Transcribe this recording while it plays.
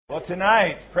Well,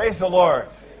 tonight, praise the Lord.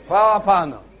 Chwała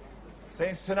Panu.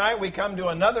 Saints, tonight we come to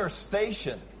another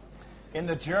station in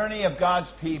the journey of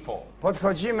God's people.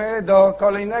 Podchodzimy do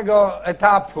kolejnego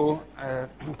etapu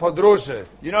podróży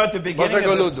You know,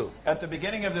 Bożego ludu. at the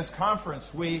beginning of this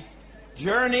conference, we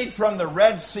journeyed from the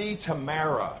Red Sea to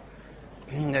Mara.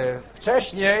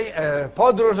 Wcześniej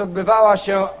podróż odbywała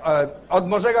się od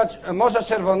Morza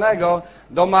Czerwonego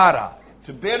do Mara,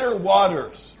 To bitter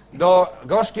waters. do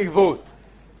gorzkich wód.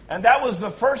 And that was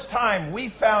the first time we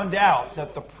found out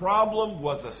that the problem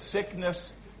was a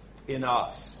sickness in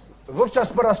us. Wówczas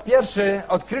po raz pierwszy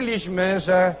odkryliśmy,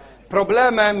 że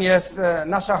problemem jest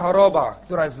nasza choroba,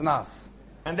 która jest w nas.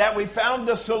 And that we found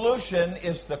the solution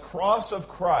is the cross of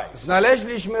Christ.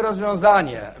 Znaleźliśmy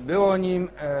rozwiązanie.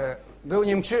 Był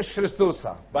nim krzyż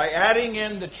Chrystusa. By adding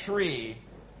in the tree,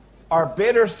 our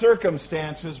bitter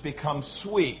circumstances become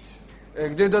sweet.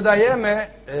 Gdy dodajemy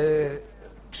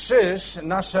krzyż,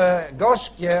 nasze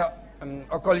gorzkie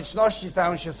okoliczności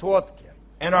stają się słodkie.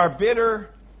 And our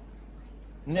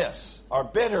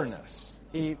bitterness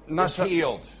I is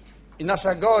healed.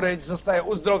 nasza gorycz zostaje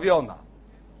uzdrowiona.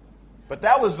 But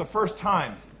that was the first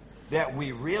time that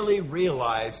we really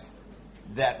realized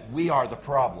that we are the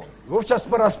problem. Wówczas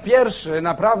po raz pierwszy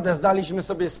naprawdę zdaliśmy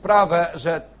sobie sprawę,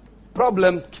 że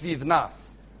problem tkwi w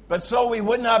nas. But so we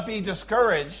would not be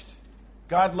discouraged,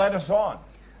 God led us on.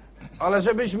 Ale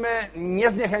żebyśmy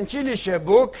nie zniechęcili się,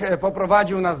 Bóg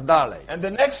poprowadził nas dalej. And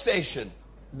the next station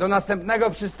Do następnego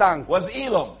przystanku. was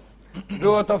Elam.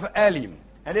 Było to w Elim.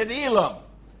 And at Elam,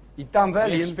 I tam w we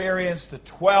Elim experienced the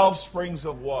 12 springs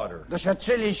of water,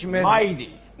 doświadczyliśmy mighty,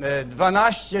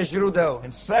 12 źródeł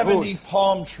and wód 70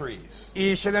 palm trees,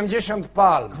 i 70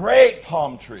 palm. great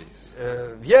palm trees.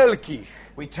 Wielkich.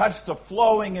 We touched the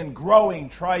flowing and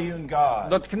growing triune God.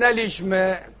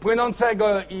 Dotknęliśmy płynącego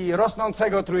i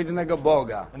rosnącego trójjednego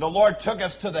Boga. And the Lord took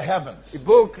us to the heavens. I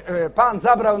Pan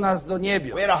zabrał nas do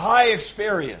niebios. We had a high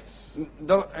experience.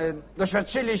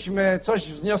 Doświadczyliśmy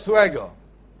coś wzniosłego.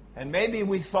 And maybe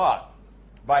we thought,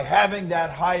 by having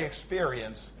that high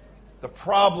experience, the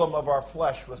problem of our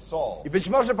flesh was solved. I być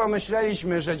może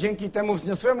pomyśleliśmy, że dzięki temu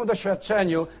wzniosłemu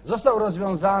doświadczeniu został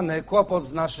rozwiązany kłopot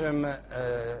z naszym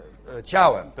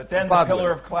ciałem. But then the upadłym.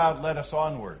 pillar of cloud led us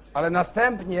onward Ale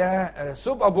następnie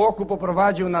słup obłoku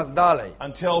poprowadził nas dalej,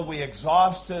 until we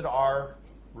exhausted our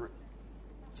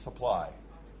supply.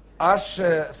 aż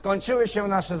skończyły się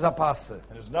nasze zapasy.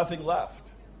 And there's nothing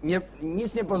left.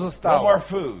 Nic nie No pozostało. more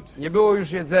food. Nie było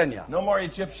już jedzenia. No more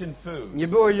Egyptian food. Nie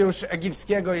było już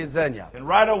egipskiego jedzenia. And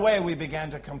right away we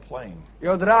began to complain. I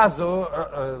od razu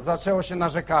zaczęło się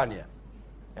narzekanie.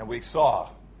 And we saw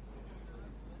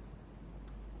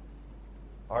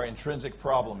our intrinsic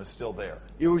problem is still there.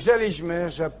 I ujrzeliśmy,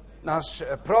 że nasz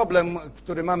problem,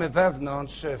 który mamy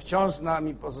wewnątrz, wciąż z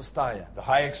nami pozostaje. The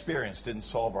high experience didn't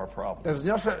solve our Te problem.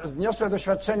 wzniosłe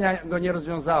doświadczenia go nie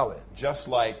rozwiązały. Just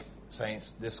like,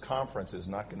 saints, this conference is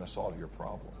not going to solve your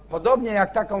problem. Podobnie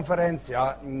jak ta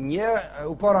konferencja nie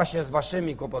upora się z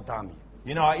waszymi kłopotami.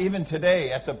 You know, even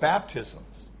today at the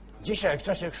baptisms, Dzisiaj w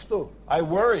czasie chrztu I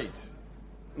worried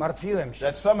martwiłem się,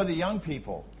 that some of the young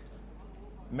people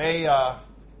may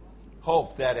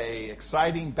hope that a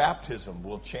exciting baptism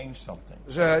will change something.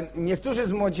 że niektórzy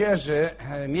z młodzieży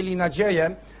mieli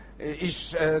nadzieję,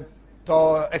 iż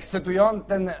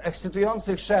ten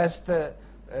ekscytujący chrzest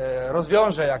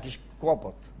rozwiąże jakiś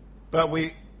kłopot. But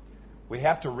we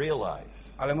have to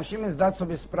realize Ale musimy zdać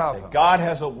sobie sprawę, that God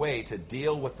has a way to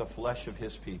deal with the flesh of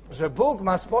His people. że Bóg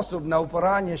ma sposób na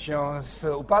uporanie się z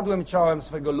upadłym ciałem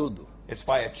swego ludu. It's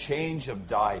by a change of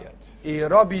diet. I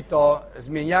robi to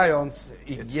zmieniając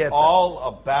ich It's dietę. all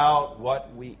about what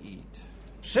we eat.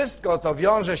 Wszystko to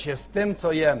wiąże się z tym,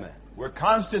 co jemy. We're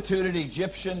constituted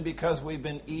Egyptian because we've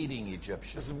been eating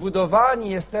Egyptian. Zbudowani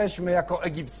jesteśmy jako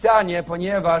Egipcjanie,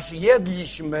 ponieważ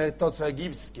jedliśmy to, co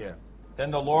egipskie.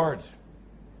 Then the Lord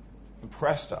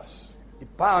impressed us. I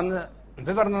Pan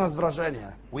wywarł na nas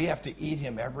wrażenie. We have to eat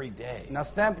Him every day.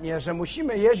 Następnie, że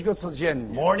musimy jeść Go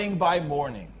codziennie. Morning by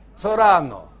morning. Co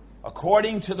rano.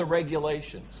 According to the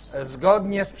regulations.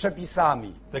 Zgodnie z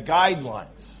przepisami. The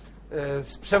guidelines.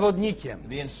 Z przewodnikiem.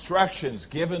 The instructions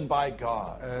given by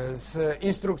God. Z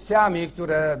instrukcjami,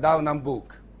 które dał nam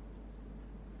Bóg.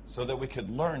 So that we could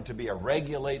learn to be a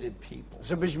regulated people.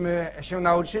 Żebyśmy się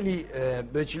nauczyli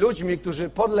być ludźmi, którzy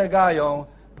podlegają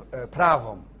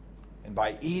prawom. And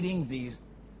by eating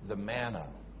the manna.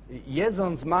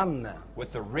 Jedząc mannę,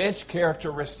 with the rich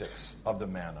characteristics of the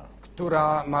manna.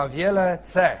 Która ma wiele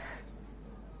cech.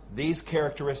 These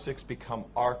characteristics become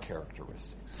our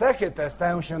characteristics. Cechy te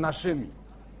stają się naszymi.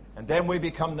 And then we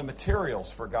become the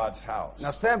materials for God's house.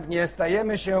 Następnie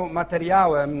stajemy się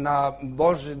materiałem na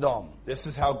Boży dom. This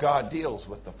is how God deals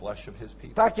with the flesh of His W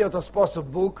people. taki oto sposób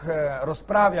Bóg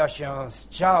rozprawia się z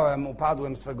ciałem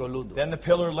upadłym swego ludu. Then the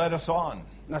pillar led us on,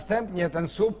 Następnie ten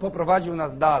słup poprowadził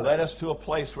nas dalej. led us to a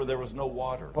place where there was no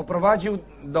water. Poprowadził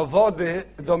do wody,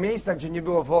 do miejsca, gdzie nie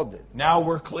było wody. Now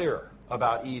we're clear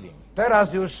about eating.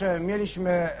 Teraz już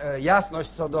mieliśmy jasność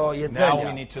co do Now we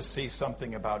jedzenia. need to see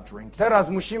something about drinking. Teraz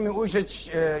musimy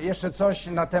ujrzeć jeszcze coś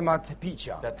na temat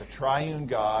picia. That the triune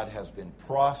God has been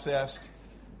processed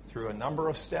through a number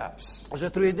of steps.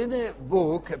 Że trójjedyny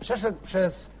Bóg przeszedł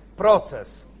przez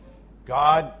proces,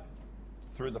 God,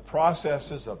 through the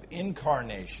processes of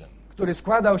incarnation, który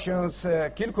składał się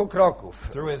z kilku kroków.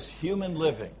 through His human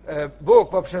living, Bóg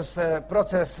poprzez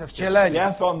proces His wcielenia,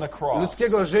 death on the cross,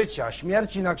 ludzkiego życia,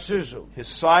 śmierci na krzyżu, His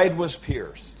side was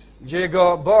pierced, gdzie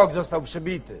jego bok został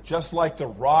przebity. just like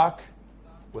the rock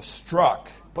was struck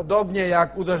Podobnie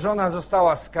jak uderzona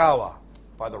została skała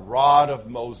by the rod of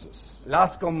Moses.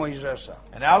 laską Mojżesza.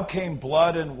 And out came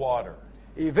blood and water.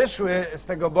 I wyszły z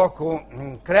tego boku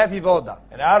krew i woda.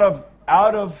 And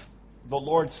out of the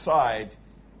Lord's side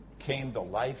came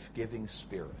the life-giving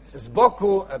Spirit. Z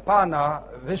boku Pana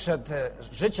wyszedł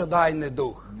życiodajny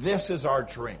duch. This is our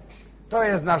drink. To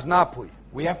jest nasz napój.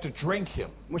 We have to drink Him.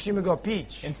 Musimy go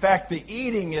pić. In fact, the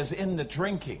eating is in the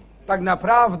drinking. Tak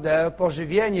naprawdę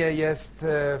pożywienie jest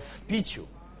w piciu.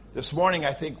 This morning,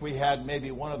 I think we had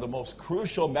maybe one of the most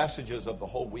crucial messages of the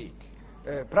whole week.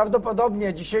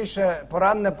 Prawdopodobnie dzisiejsze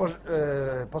poranne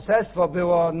poselstwo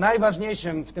było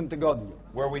najważniejszym w tym tygodniu.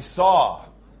 Where we saw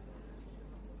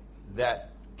that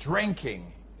drinking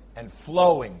and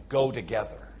flowing go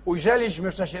together.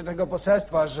 Ujrzeliśmy w czasie tego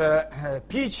poselstwa, że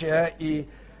picie i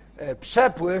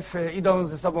przepływ idą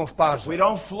ze sobą w If parze. we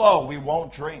don't flow, we won't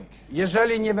drink.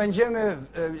 Jeżeli nie będziemy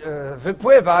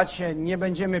wypływać, nie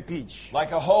będziemy pić.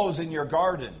 Like a hose in your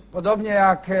garden. Podobnie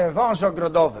jak wąż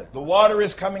ogrodowy. The water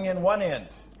is coming in one end.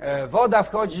 Woda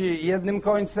wchodzi jednym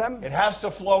końcem It has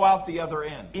to flow out the other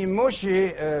end. i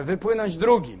musi wypłynąć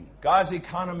drugim. God's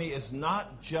economy is not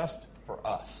just for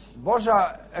us.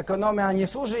 Boża ekonomia nie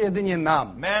służy jedynie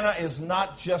nam. Manna is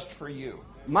not just for you.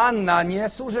 Manna nie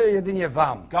służy jedynie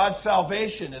wam. God's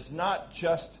salvation is not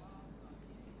just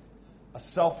a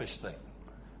selfish thing,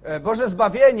 Boże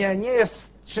zbawienie nie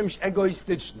jest czymś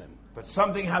egoistycznym, but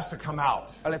something has to come out.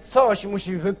 ale coś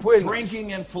musi wypłynąć.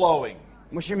 Drinking and flowing.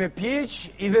 Musimy pić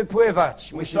i wypływać.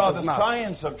 We Musi saw to the z nas.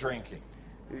 science of drinking.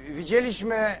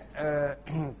 Widzieliśmy,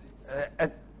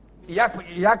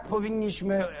 jak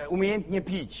powinniśmy umiejętnie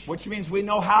pić. Which means we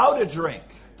know how to drink.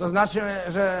 To znaczy,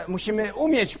 że musimy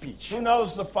umieć pić. Who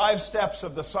knows the 5 steps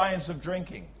of the science of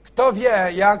drinking? Kto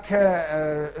wie,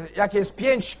 jakie jest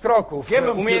 5 kroków Give 'em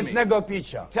to umiejętnego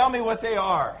picia? Tell me what they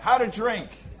are. How to drink.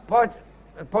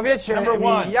 Powiedzcie Number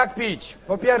one. mi, jak pić.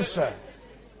 Po pierwsze,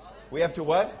 We have to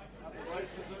what?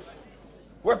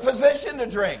 We're positioned to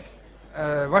drink.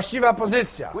 właściwa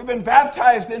pozycja. We've been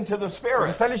baptized into the Spirit.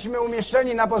 Zostaliśmy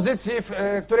umieszczeni na pozycji, w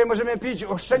której możemy pić.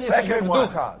 Ochrzczeni The jesteśmy w second one.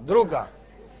 ducha. Druga.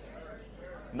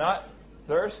 Not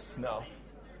thirst? No.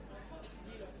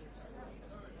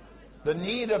 The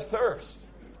need of thirst.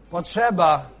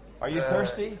 Potrzeba Are you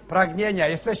thirsty? pragnienia.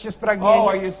 Jesteście Oh, are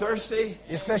spragnieni? you thirsty?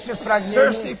 Jesteście Thirsty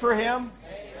spragnieni? for Him?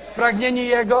 Spragnieni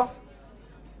Jego?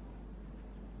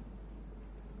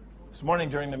 This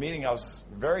morning during the meeting, I was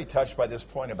very touched by this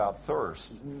point about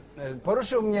thirst.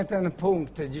 Poruszył mnie ten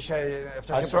punkt dzisiaj w I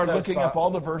czasie started looking up poselstwa.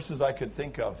 all the verses I could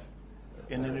think of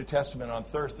in the New Testament on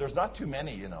thirst. There's not too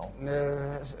many, you know.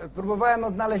 Próbowałem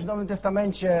odnaleźć w Nowym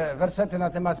Testamencie wersety na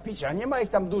temat picia. Nie ma ich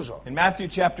tam dużo. In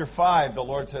Matthew chapter 5, the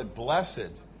Lord said,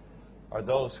 "Blessed are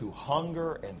those who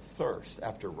hunger and thirst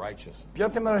after righteousness." W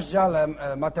 5 rozdziale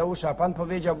Mateusza Pan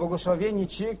powiedział: błogosławieni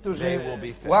ci, którzy They will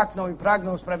be fed. łakną i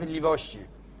pragną sprawiedliwości.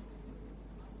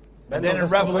 And Będą then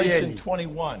in Revelation zaspokojeni.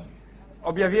 21,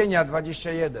 Objawienia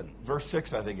 21. verse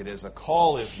 6, I think it is, a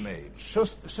call is made.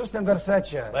 W 6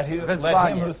 wersecie Let him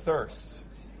wezwanie. who thirsts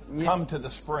Nie- come to the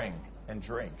spring and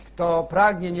drink. Kto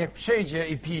pragnie, niech przyjdzie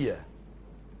i pije.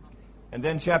 And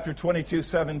then chapter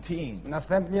 22:17,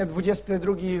 Następnie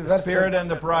 22 the werset, Spirit and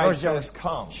the bride rozdział says,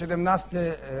 "Come."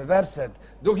 17 werset.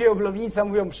 Duch i oblubienica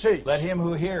mówią: przyjdź. Let him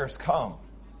who hears come.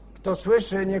 Kto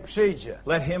słyszy, niech przyjdzie.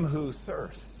 Let him who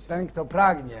thirsts Ten, kto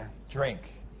pragnie, drink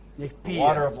niech the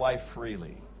water pije of life freely.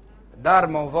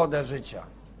 darmą wodę życia.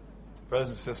 Brothers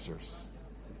and sisters,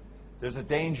 there's a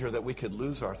danger that we could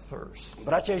lose our thirst.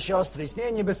 Bracia i siostry,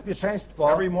 istnieje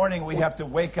niebezpieczeństwo Every morning we have to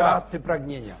wake up, utraty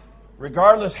pragnienia.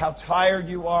 regardless how tired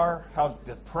you are, how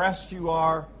depressed you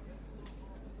are,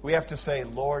 we have to say,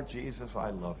 "Lord Jesus,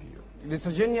 I love you." Gdy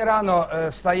codziennie rano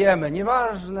wstajemy,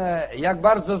 nieważne jak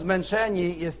bardzo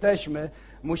zmęczeni jesteśmy,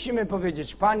 musimy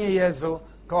powiedzieć: Panie Jezu,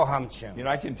 kocham Cię. You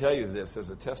know, I can tell you this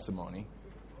as a testimony.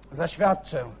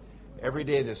 Zaświadczę, Every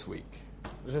day this week,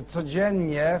 że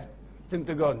codziennie w tym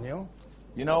tygodniu,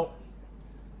 you know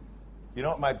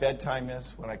what my bedtime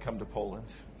is when I come to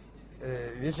Poland?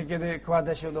 wiecie, kiedy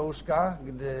kładę się do łóżka,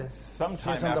 gdy Sometime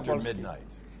przyjeżdżam do after Polski?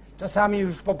 midnight, Czasami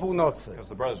już po północy, because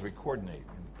the brothers we coordinate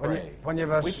and pray.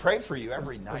 ponieważ We pray for you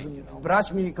every night, you z know.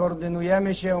 braćmi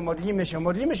koordynujemy się,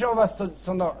 modlimy się o was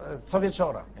co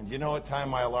wieczora. And you know what time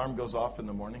my alarm goes off in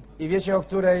the morning? I wiecie, o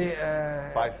której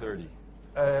 5:30.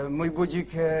 mój budzik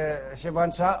się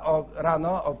włącza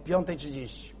rano o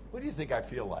 5:30. What do you think I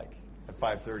feel like at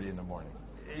 5:30 in the morning?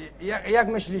 Jak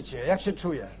myślicie? Jak się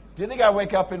czuję? Do you think I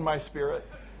wake up in my spirit?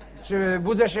 Czy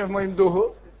budzę się w moim duchu?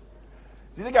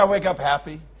 Do you think I wake up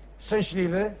happy?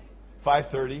 Szczęśliwy?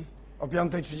 5:30? O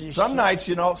 5:30? Some nights,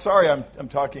 you know, sorry, I'm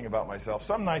talking about myself.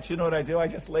 Some nights, you know what I do? I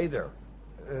just lay there.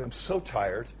 I'm so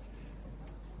tired.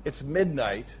 It's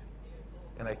midnight,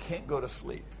 and I can't go to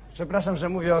sleep. Przepraszam, że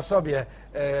mówię o sobie.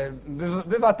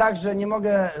 Bywa tak, że nie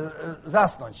mogę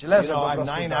zasnąć. Leżę po prostu.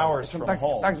 I'm 9 hours Jestem from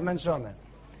home. tak zmęczony.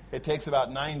 It takes about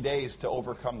 9 days to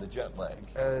overcome the jet lag.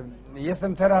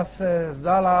 Jestem teraz z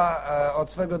dala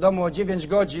od swojego domu o 9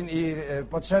 godzin i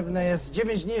potrzebne jest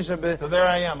 9 dni, żeby So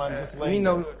there I am. I'm just laying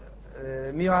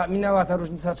there. minęła ta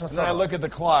różnica And then I czasowa. look at the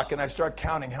clock and I start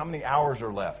counting how many hours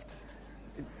are left.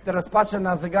 Teraz patrzę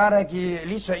na zegarek i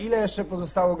liczę, ile jeszcze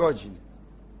pozostało godzin.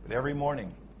 But every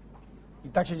morning, I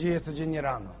tak się dzieje codziennie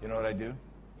rano. you know what I do?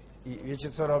 I wiecie,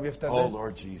 co robię wtedy? Oh,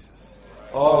 Lord Jesus.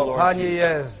 O, Lord Panie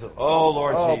Jesus. Jezu. Oh,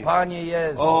 Lord O, Jesus. Panie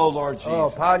Jezu. Oh, Lord O,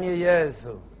 Jesus. Panie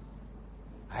Jezu.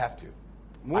 I have to.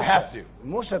 I have to.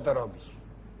 Muszę to robić.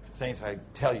 Saints, I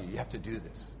tell you, you have to do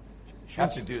this. You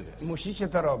have to do this. Musicie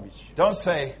to robić. Don't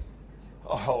say,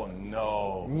 oh,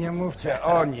 no. Nie mówcie: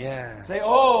 o nie. Say,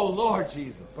 oh, Lord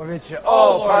Jesus. Powiecie: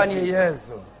 Oh, o, Lord Panie Jesus.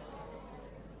 Jezu.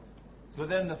 So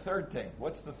then the third thing.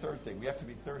 What's the third thing? We have to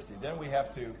be thirsty. Then we have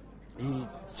to I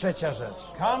trzecia rzecz.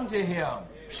 come to Him.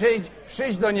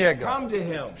 Przyjdź do Niego. Come to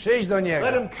Him. Przyjdź do Niego.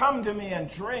 Let Him come to me and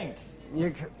drink.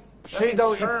 Niech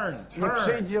przyjdą turn. niech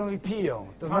przyjdą i piją.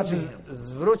 To Come znaczy to Him.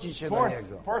 zwrócić się do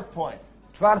Niego. Fourth point.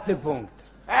 4. punkt.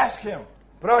 Ask Him.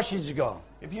 Prosić Go.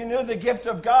 If you knew the gift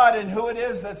of God and who it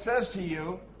is that says to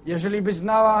you, Jeżeli byś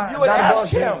znała You would dar ask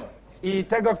Boży Him. i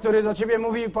tego, który do Ciebie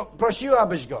mówi,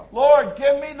 prosiłabyś Go. Lord,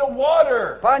 give me the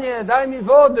water. Panie, daj mi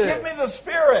wody. Give me the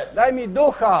Spirit. Daj mi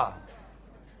ducha.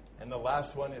 And the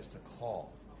last one is to call.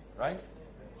 Right?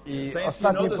 I Saints,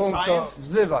 ostatni you know the punkt to science?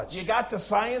 wzywać. You got the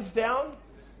science down? None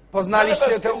of Poznaliście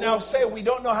us te can now say we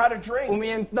don't know how to drink.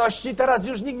 umiejętności. Teraz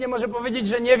już nikt nie może powiedzieć,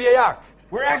 że nie wie jak.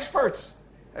 We're experts.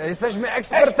 Jesteśmy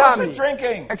Experts ekspertami. at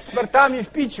drinking. Ekspertami w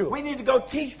piciu. We need to go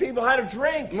teach people how to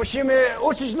drink. Musimy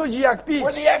uczyć ludzi, jak pić.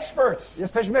 We're the experts.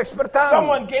 Jesteśmy ekspertami.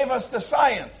 Someone gave us the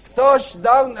science. Ktoś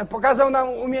pokazał nam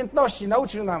umiejętności,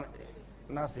 nauczył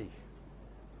nas ich.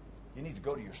 You need to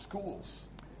go to your schools.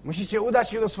 Musicie udać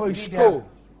się do swoich You need szkół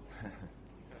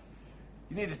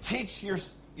You need to teach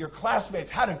your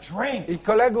classmates how to drink. i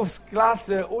kolegów z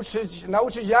klasy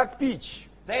nauczyć, jak pić.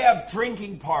 They have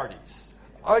drinking parties.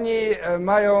 Oni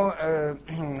mają,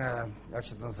 jak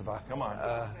się to nazywa? Come on.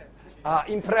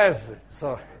 Imprezy.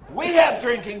 Sorry. We have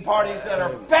drinking parties that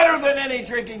are better than any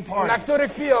drinking Na party.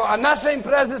 których piją, a nasze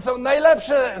imprezy są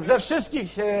najlepsze ze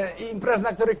wszystkich imprez,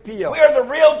 na których piją. We are the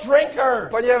real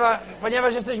drinkers.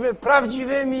 Ponieważ jesteśmy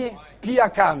prawdziwymi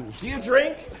pijakami. Do you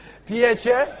drink?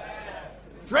 Pijecie?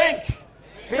 Drink.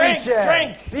 Drink. Pijcie!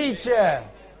 Drink. Pijcie!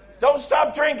 Don't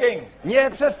stop drinking.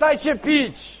 Nie przestajcie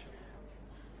pić!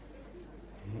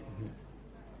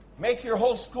 Make your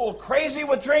whole school crazy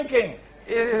with drinking.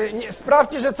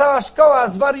 Sprawdźcie, że cała szkoła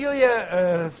zwariuje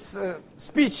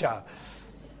z picia.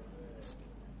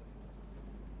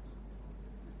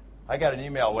 I got an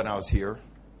email when I was here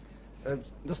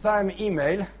Dostałem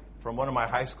e-mail, from one of my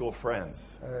high school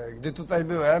friends. gdy tutaj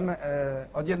byłem,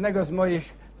 od jednego z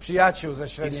moich przyjaciół ze He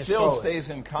średniej still szkoły. stays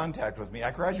in contact with me.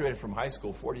 I graduated from high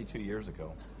school 42 years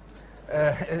ago.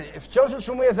 Wciąż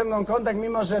utrzymuje ze mną kontakt,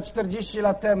 mimo że 40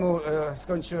 lat temu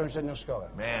skończyłem średnią szkołę.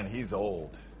 Man, he's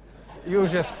old.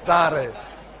 Już jest stary.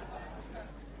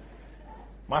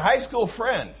 My high school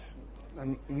friend,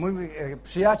 Mój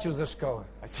przyjaciół ze szkoły.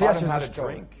 I taught Przyjaciel him how ze to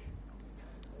szkoły. drink.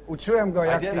 Uczyłem go, I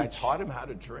jak did. I pić. taught him how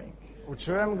to drink.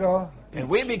 Uczyłem go And pić.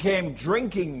 we became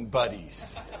drinking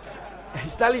buddies. I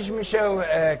staliśmy się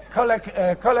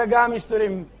kolegami, z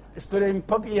którym z którymi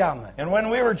popijamy. And when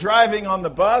we were driving on the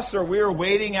bus or we were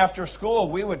waiting after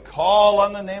school, we would call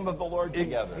on the name of the Lord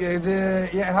together. Gdy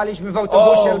jechaliśmy w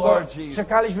autobusie Oh, albo Lord Jesus.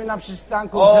 czekaliśmy na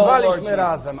przystanku, Oh, Lord wzywaliśmy Jesus.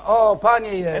 razem. O, Panie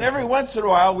And Jezu. every once in a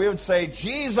while we would say,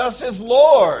 Jesus is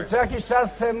Lord. Co jakiś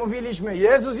czas mówiliśmy,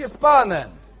 Jezus jest Panem.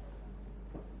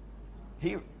 He,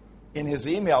 in his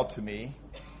email to me,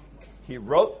 he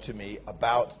wrote to me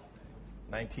about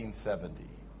 1970.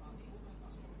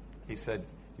 He said,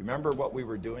 you remember what we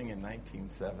were doing in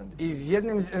 1970? I w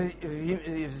jednym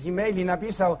z e-maili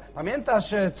napisał,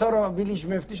 pamiętasz, co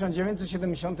robiliśmy w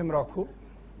 1970 roku?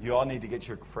 You all need to get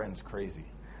your friends crazy.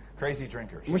 Crazy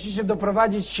drinkers. Musicie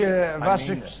doprowadzić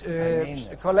waszych I mean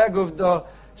this. kolegów do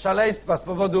szaleństwa z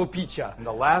powodu picia. And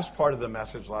the last part of the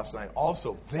message last night,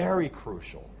 also very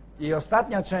crucial, I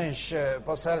ostatnia część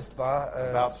poselstwa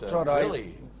about wczoraj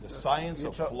really the science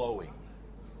of flowing.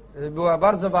 była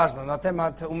bardzo ważna na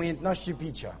temat umiejętności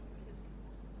picia.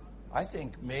 I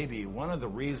think maybe one of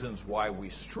the reasons why we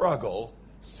struggle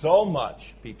so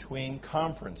much between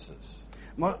conferences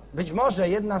Być może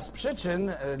jedna z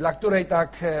przyczyn, dla której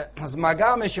tak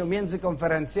zmagamy się między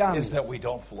konferencjami, is that we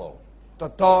don't flow.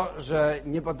 to, że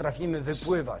nie potrafimy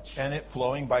wypływać. And it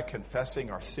flowing by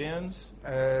confessing our sins.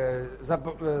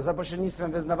 Za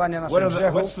pośrednictwem wyznawania naszych What's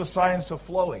grzechów. the science of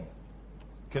flowing?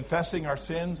 Confessing our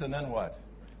sins and then what?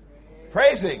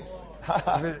 Praising.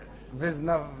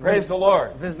 Praise the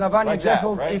Lord. Wyznawanie Like that,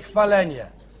 grzechów i right? chwalenie.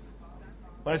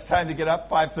 When it's time to get up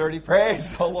 5:30,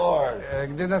 praise the Lord.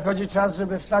 Gdy nadchodzi czas,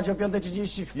 żeby wstać o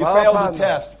 5:30, You chwała failed Panu. the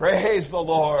test, praise the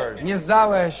Lord. Nie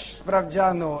zdałeś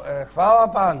sprawdzianu, chwała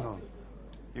Panu.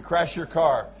 You crash your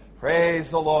car,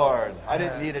 praise the Lord. I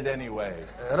didn't need it anyway.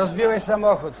 Rozbiłeś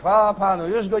samochód, chwała Panu,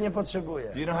 już go nie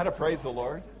potrzebujesz. Do you know how to praise the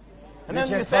Lord? And then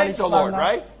Wiecie, you thank chwalić the Lord,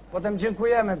 Pana, right? potem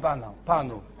dziękujemy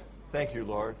Panu. Thank you,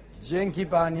 Lord. Dzięki,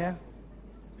 Panie.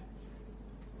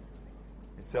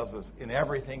 It tells us, in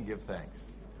everything give thanks.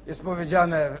 Jest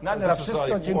powiedziane, Not za wszystko necessarily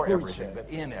for dziękujcie. everything, but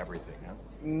in everything. Huh?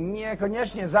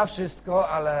 Niekoniecznie za wszystko,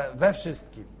 ale we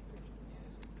wszystkim.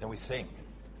 Then we sing.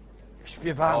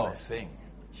 Śpiewamy, Oh, sing.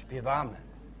 śpiewamy,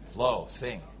 Flow,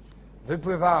 sing.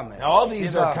 wypływamy, Now all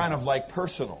these are śpiewamy. kind of like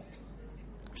personal.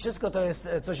 Wszystko to jest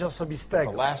coś The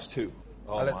osobistego. last two,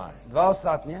 oh Ale my. dwa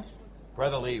ostatnie.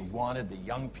 Brother Lee wanted the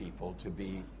young people to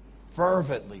be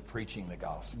fervently preaching the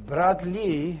gospel. Brat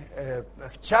Lee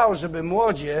chciał, żeby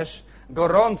młodzież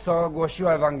gorąco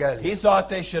głosiła Ewangelię. He thought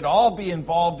they should all be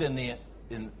involved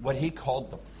in what he called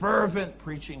the fervent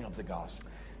preaching of the gospel.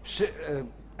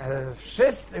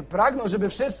 Wszyscy pragnął, żeby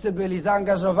wszyscy byli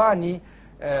zaangażowani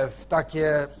w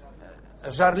takie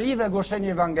żarliwe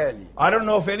głoszenie Ewangelii. I don't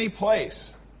know of any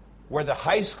place where the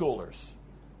high schoolers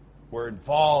were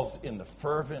involved in the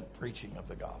fervent preaching of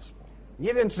the gospel.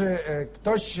 Nie wiem, czy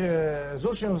ktoś z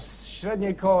uczniów z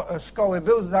średniej szkoły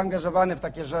był zaangażowany w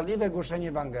takie żarliwe głoszenie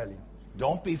Ewangelii.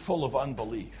 Don't be full of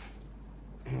unbelief.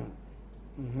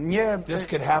 This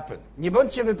could Nie, happen. nie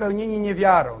bądźcie wypełnieni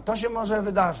niewiarą. To się może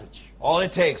wydarzyć. All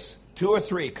it takes, 2 or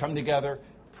 3 come together,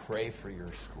 pray for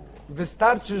your school.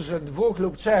 Wystarczy, że 2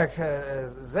 lub 3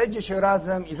 zejdzie się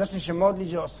razem i zacznie się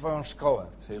modlić o swoją szkołę.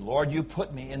 Say, Lord, you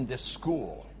put me in this school.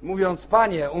 Mówiąc,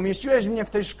 Panie, umieściłeś mnie w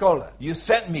tej szkole. You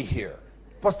sent me here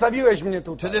Postawiłeś mnie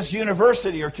to tutaj. this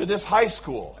university or to this high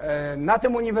school, Na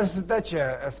tym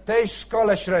uniwersytecie, w tej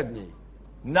szkole średniej.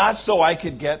 not so I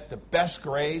could get the best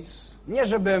grades, Nie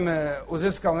żebym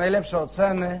uzyskał najlepsze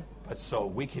oceny, but so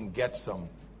we can get some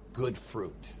good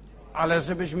fruit. ale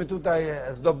żebyśmy tutaj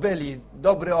zdobyli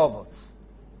dobry owoc.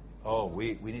 Oh,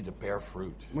 we need to bear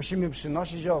fruit. Musimy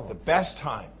przynosić The owoc. best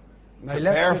time to bear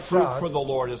Najlepszy fruit czas, for the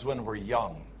Lord is when we're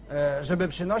young. żeby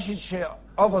przynosić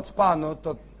owoc Panu,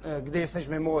 to gdy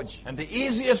jesteśmy młodzi. And the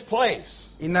easiest place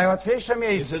I najłatwiejsze is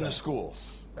miejsce in the schools.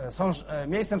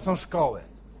 miejscem są szkoły.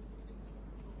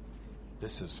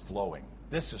 This is flowing.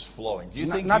 This is flowing. Do you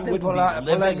Na- think na you tym wouldn't be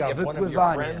living polega if one of your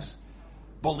wypływanie. friends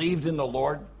believed in the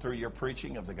Lord through your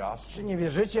preaching of the gospel? Czy nie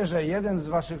wierzycie, że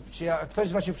ktoś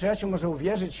z waszych przyjaciół może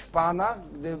uwierzyć w Pana,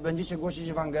 gdy będziecie głosić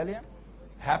Ewangelię?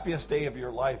 Happiest day of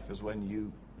your life is when you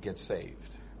get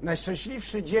saved.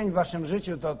 Najszczęśliwszy dzień w waszym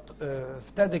życiu to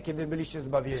wtedy, kiedy byliście The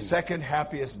zbawieni. second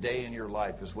happiest day in your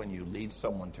life is when you lead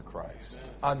someone to Christ.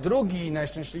 A drugi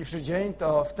najszczęśliwszy dzień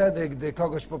to wtedy, gdy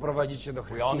kogoś poprowadzicie do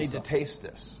We all need to Chrystusa. taste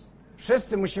this.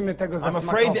 Wszyscy musimy tego I'm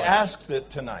afraid to zasmakować. ask that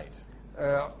tonight.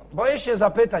 Boję się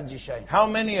zapytać dzisiaj, How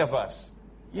many of us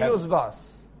ilu z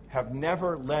was have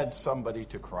never led somebody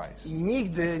to Christ?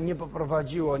 nigdy nie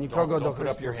poprowadziło nikogo Don't do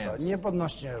put up your Chrystusa? hands. Nie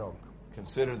podnoście rąk.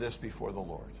 Consider this before the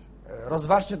Lord.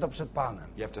 Rozważcie to przed Panem.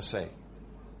 You have to say,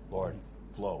 Lord,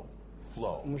 flow,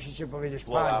 flow, Musicie powiedzieć,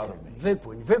 Flow out Panie, of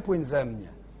me. wypłyń ze mnie.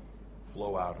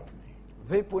 flow out of me.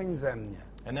 wypłyń ze mnie.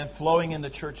 And then flowing in the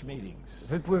church meetings,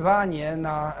 Wypływanie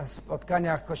na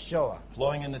spotkaniach Kościoła.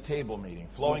 flowing in the table meeting,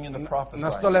 flowing in the Na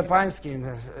prophesying. stole meeting. pańskim,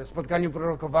 spotkaniu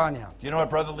prorokowania. Do you know what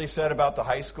Brother Lee said about the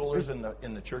high schoolers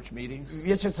in the church meetings?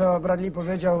 Wiecie, co Bradley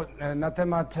powiedział na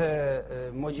temat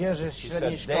młodzieży z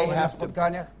średniej said they szkoły na have to-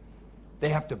 spotkaniach? They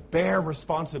have to bear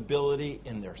responsibility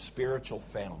in their spiritual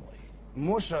family.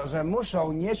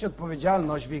 Muszą nieść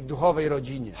odpowiedzialność w ich duchowej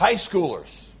rodzinie. High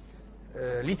schoolers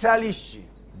Licealiści,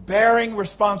 bearing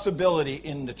responsibility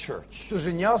in the church.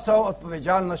 którzy niosą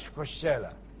odpowiedzialność w Kościele.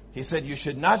 He said you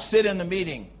should not sit in the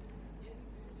meeting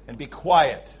and be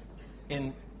quiet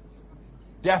in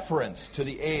deference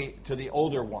to the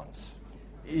older ones.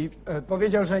 I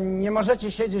powiedział, że nie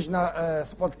możecie siedzieć na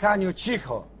spotkaniu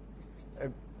cicho,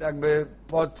 jakby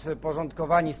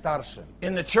podporządkowani starszym.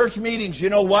 In the church meetings, you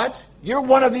know what?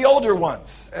 You're one of the older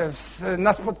ones.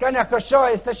 Na spotkaniach Kościoła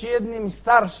jesteście jednym z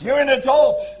starszych. You're an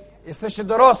adult. Jesteście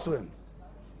dorosłym.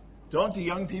 Don't the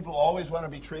young people always want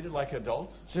to be treated like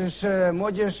adults? Czyż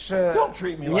młodzież Don't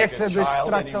treat me nie like chce a być child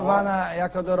traktowana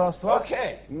jako dorosła?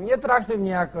 Okay, Nie traktuj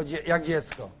mnie jak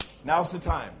dziecko. now's the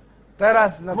time.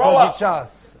 Teraz Grow nadchodzi up.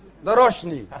 czas.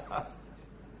 Dorośnij.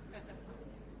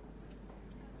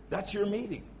 That's your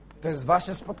meeting. To jest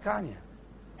wasze spotkanie.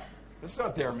 It's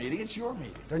not their meeting, it's your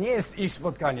meeting. To nie jest ich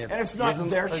spotkanie. And it's not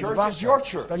their to jest church, wasze. it's your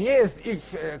church. To nie jest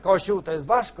ich kościół, to jest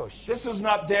wasz kościół. This is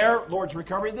not their Lord's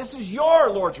recovery, this is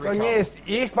your Lord's To nie recovery. jest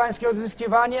ich pańskie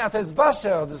odzyskiwanie, a to jest wasze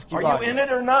Are you in odzyskiwanie.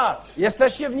 it or not?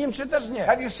 Jesteście w nim czy też nie?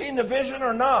 Have you seen the vision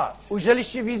or not?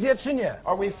 Ujrzeliście wizję czy nie?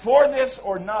 Are we for this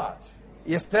or not?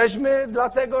 Jesteśmy have dla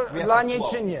to niej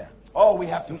flow. czy nie? Oh, we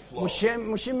have to flow.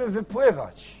 Musimy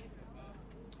wypływać.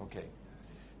 Okay.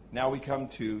 Now we come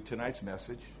to tonight's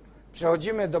message.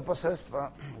 Przechodzimy do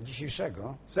poselstwa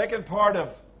dzisiejszego. Second part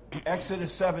of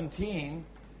Exodus 17,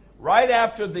 right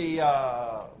after the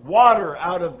water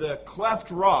out of the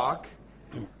cleft rock,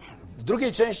 W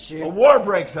drugiej części a war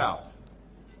breaks out.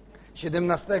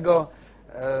 17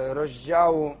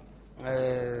 rozdziału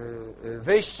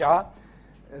wyjścia,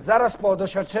 zaraz po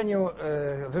doświadczeniu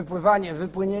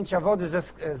wypłynięcia wody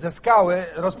ze skały,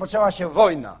 rozpoczęła się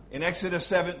wojna. In Exodus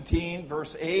 17,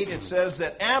 verse 8, it says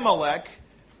that Amalek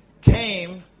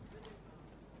came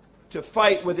to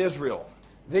fight with Israel.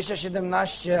 Wyjście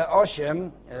 17:8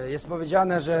 jest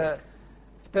powiedziane, że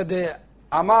wtedy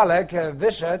Amalek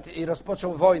wyszedł i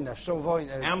rozpoczął wojnę, wszczął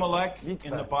wojnę. Amalek in bitwę.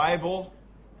 the Bible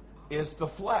is the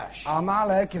flesh.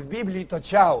 Amalek w Biblii to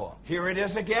ciało. Here it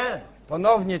is again.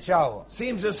 Ponownie ciało.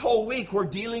 Seems this whole week we're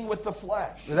dealing with the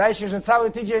flesh. Wydaje się, że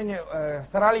cały tydzień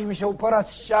staraliśmy się uporać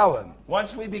z ciałem.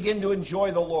 Once we begin to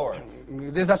enjoy the Lord,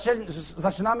 Gdy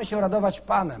zaczynamy się radować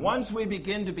Panem once we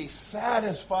begin to be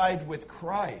satisfied with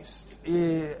Christ,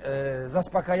 i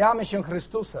zaspokajamy się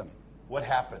Chrystusem, what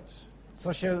happens?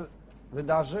 co się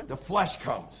wydarzy? The flesh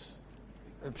comes,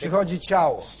 Przychodzi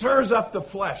ciało. stirs up the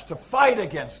flesh to fight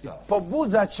against us.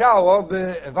 Pobudza ciało,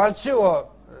 by walczyło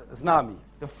z nami.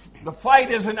 The fight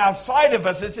isn't outside of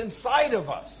us, it's inside of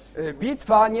us.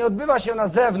 Bitwa nie odbywa się na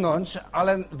zewnątrz,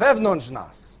 ale wewnątrz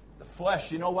nas. The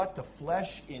flesh, you know what? The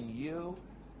flesh in you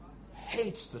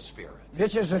hates the Spirit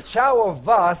Wiecie, że ciało w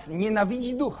was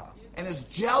nienawidzi ducha and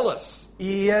is jealous.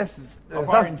 i jest Of our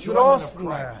zazdrosne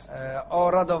enjoyment of Christ.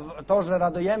 o to, że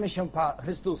radujemy się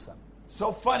Chrystusem.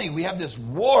 So funny, we have this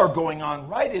war going on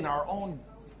right in our own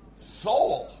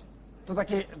soul. To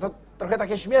trochę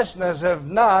takie śmieszne, że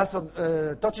w nas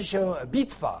toczy się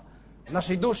bitwa w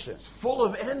naszej duszy. It's full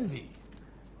of envy.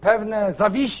 Pełne The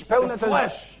to jest,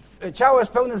 flesh ciało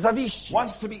jest pełne zawiści.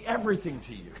 wants to be everything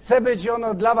to you. Chce być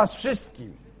ono dla was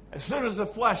wszystkim. As soon as the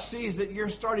flesh sees that you're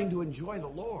starting to enjoy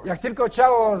the Lord Jak tylko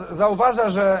ciało zauważa,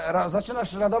 że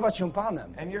zaczynasz radować się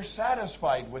Panem and you're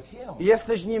satisfied with Him, i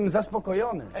jesteś nim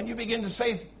zaspokojony and you begin to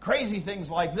say crazy things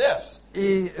like this,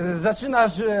 i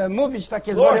zaczynasz mówić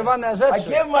takie Lord, zwariowane I rzeczy.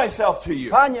 give myself to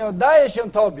you. Panie, oddaję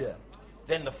się Tobie.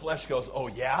 Then the flesh goes, oh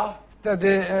yeah?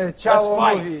 Wtedy ciało Let's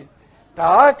fight. mówi,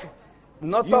 tak,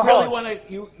 no to You really chodź. want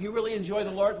to? You really enjoy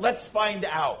the Lord? Let's find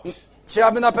out. Czy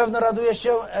aby na pewno radujesz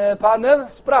się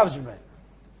Panem? Sprawdźmy.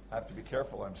 I have to be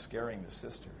careful. I'm scaring the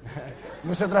sister.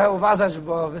 Muszę trochę uważać,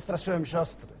 bo wystraszyłem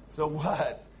siostry. So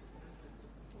what?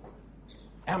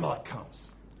 Amalek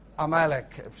comes. Amalek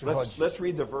przychodzi. Let's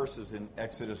read the verses in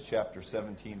Exodus chapter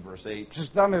 17, verse 8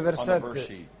 Przeczytamy on the verse wersety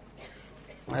sheet.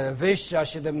 Wyjścia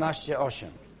 17:8.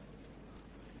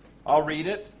 I'll read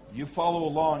it. You follow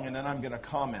along, and then I'm going to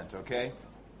comment, okay?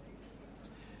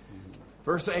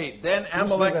 Verse 8. Then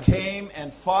Amalek came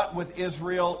and fought with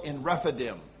Israel in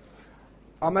Rephidim.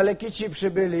 Amalekici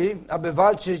przybyli, aby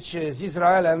walczyć z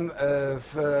Izraelem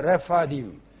w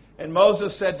Refadim. And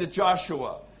Moses said to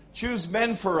Joshua, choose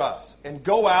men for us and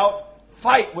go out,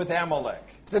 fight with Amalek.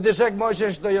 Wtedy rzekł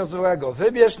Mojżesz do Jozuego,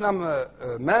 wybierz nam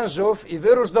mężów i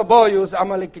wyrusz do boju z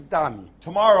Amalekitami.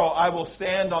 Tomorrow I will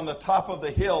stand on the top of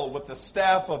the hill with the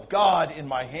staff of God in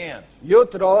my hand.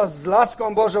 Jutro z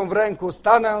laską Bożą w ręku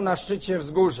stanę na szczycie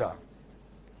wzgórza.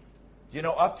 You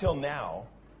know, up till now,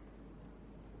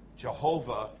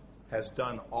 Jehovah has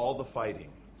done all the fighting.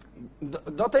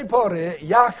 Do tej pory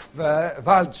Jahwe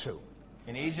walczył.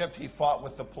 In Egypt, he fought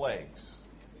with the plagues.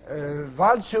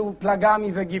 Walczył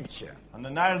plagami w Egipcie. On the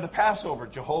night of the Passover,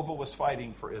 Jehovah was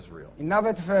fighting for Israel. I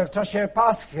nawet w czasie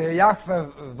Paschy Jahwe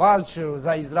walczył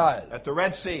za Izrael. At the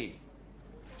Red Sea,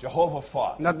 Jehovah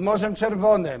fought. Nad Morzem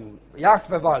Czerwonym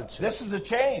Jahwe walczył. This is a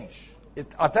change.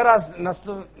 A teraz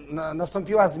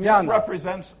nastąpiła This zmiana.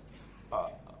 represents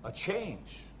a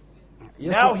change.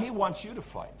 Now he wants you to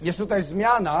fight. Jest tutaj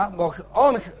zmiana, bo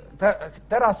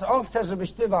teraz on chce,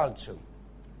 żebyś ty walczył.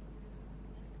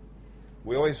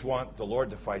 We always want the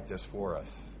Lord to fight this for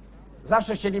us.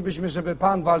 Zawsze chcielibyśmy, żeby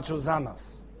Pan walczył za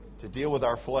nas. To deal with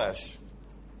our flesh,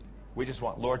 we just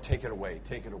want, Lord, take it away,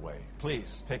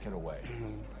 please, take it away.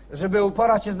 Żeby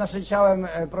uporać się z naszym ciałem,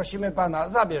 prosimy Pana,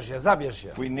 zabierz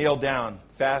je. We kneel down,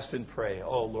 fast and pray.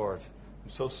 Oh Lord,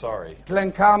 I'm so sorry.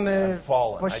 Klękamy, I've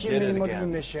fallen. I pościmy did i it modlimy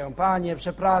again. się. Panie,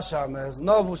 przepraszam,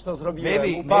 znowuż to zrobiłem,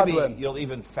 Maybe upadłem. you'll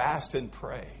even fast and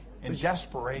pray in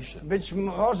desperation. Być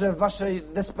może w waszej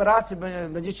desperacji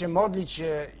będziecie modlić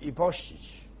się i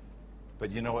pościć.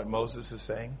 But you know what Moses is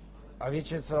saying? A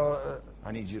wiecie, co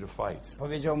I need you to fight.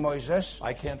 powiedział Mojżesz? I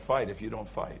can't fight if you don't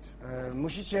fight.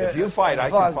 Musicie If you fight,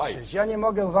 I can walczyć. fight. Ja nie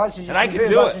mogę walczyć, And I jeśli can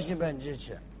wy do walczyć it. nie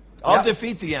będziecie. I'll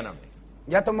defeat the enemy,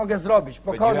 Ja to mogę zrobić,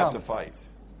 but you have pokonam to fight.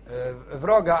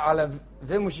 wroga, ale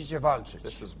wy musicie walczyć.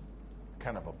 This is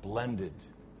kind of a blended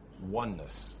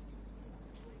oneness.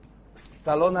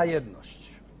 Scalona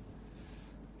jedność.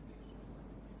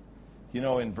 You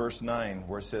know, in verse 9,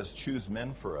 where it says, choose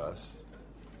men for us,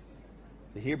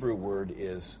 the Hebrew word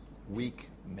is weak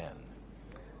men.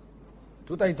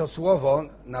 Tutaj to słowo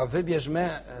na wybierz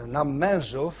nam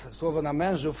mężów, słowo na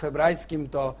mężów w hebrajskim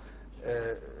to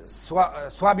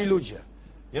słabi ludzie.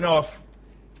 You know,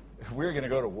 if we're going to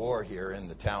go to war here in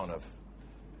the town of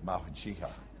Mahachiha,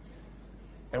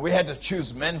 and we had to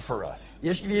choose men for us.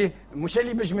 Jeśli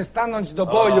musielibyśmy stanąć do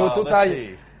boju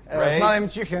tutaj w Małym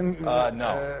Cichym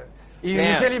No. i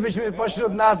musielibyśmy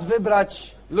pośród nas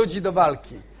wybrać ludzi do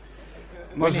walki.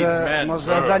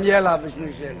 Może Daniela byśmy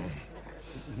wzięli.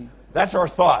 That's our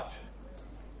thought.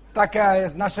 Takie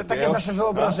jest nasze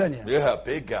wyobrażenie. Yeah,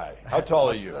 big guy. How tall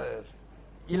are you?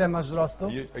 Ile masz wzrostu?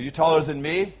 Are you taller than me?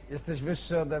 Jesteś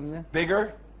wyższy ode mnie?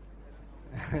 Bigger?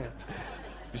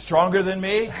 You stronger than me?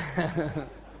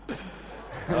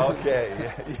 Okay.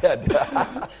 Yeah.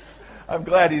 I'm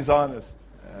glad he's honest.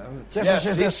 Cieszę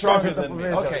się, że he's stronger szczerze to than me.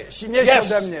 powiedział. Okay. Silniejszy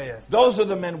ode mnie jest. Those are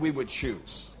the men we would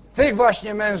choose. Tych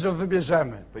właśnie mężów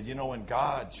wybierzemy. But you know, when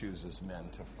God chooses men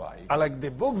to fight, Ale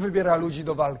gdy Bóg wybiera ludzi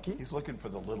do walki, He's looking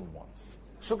for the little ones.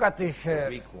 szuka tych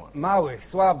Weak ones. małych,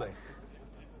 słabych.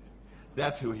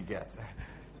 That's who He gets,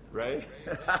 right?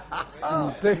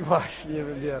 Tych właśnie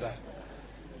wybiera.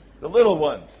 The little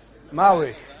ones,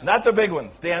 Małych, not the big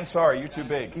ones. Dan, sorry, you're too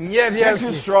big. You're too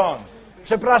niewielkich. strong.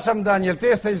 Przepraszam, Daniel, ty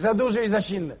jesteś za duży i za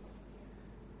silny.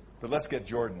 But let's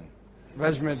get Jordan.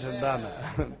 Weźmy Jordana.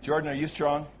 Jordan, are you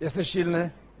strong? Jesteś silny?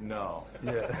 No.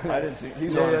 Nie. I didn't think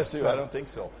he's Nie honest jestem. too. I don't think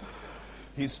so.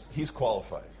 He's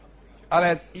qualified.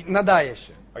 Ale nadaje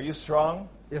się. Are you strong?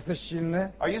 Jesteś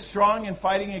silny? Are you strong in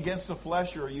fighting against the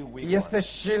flesh, or are you weak? Jesteś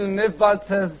silny w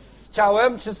walce z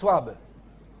ciałem, czy słaby?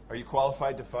 Are you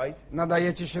qualified to fight?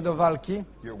 Nadajecie się do walki?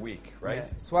 You're weak,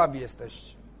 right? Nie. Słabi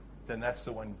jesteście. Then that's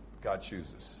the one God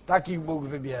chooses. Takich Bóg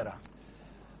wybiera.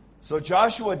 So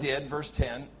Joshua did, verse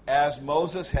 10, as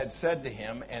Moses had said to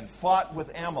him, and fought with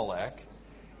Amalek.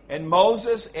 And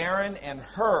Moses, Aaron, and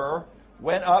Hur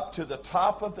went up to the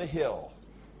top of the hill.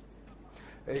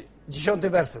 10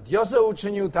 werset. Jozue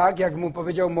uczynił tak, jak mu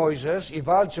powiedział Mojżesz i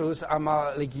walczył z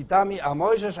Amalekitami, a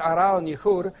Mojżesz, Aaron i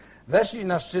Hur weszli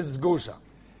na szczyt wzgórza.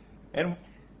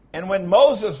 And when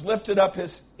Moses lifted up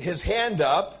his hand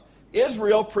up,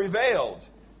 Israel prevailed.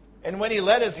 And when he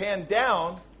let his hand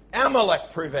down, Amalek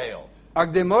prevailed. A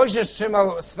gdy Mojżesz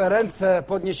trzymał swe ręce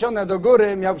podniesione do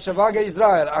góry, miał przewagę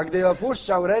Izrael, a gdy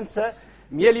opuszczał ręce,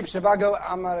 mieli przewagę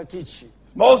Amalekici.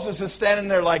 Moses is standing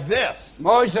there like this.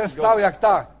 Mojżesz stał jak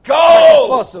tak. W Go! taki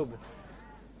sposób. And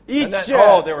then,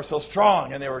 Idźcie! they were so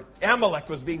strong, and Amalek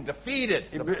was being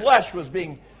defeated. The flesh was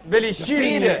being Byli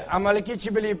silni, defeated.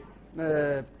 Amalekici byli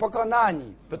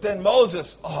pokonani. But then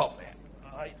Moses, oh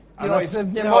man, A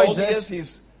następnie you know how old he Mojżesz, is?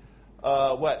 He's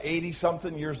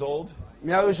 80-something years old?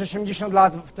 Miał już 80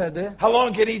 lat wtedy. How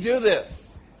long can he do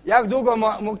this? Jak długo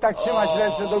mógł tak trzymać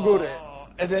ręce do góry?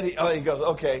 And then he goes,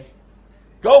 okay,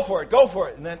 go for it, go for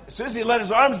it. And then as soon as he let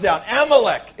his arms down,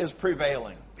 Amalek is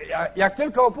prevailing. Jak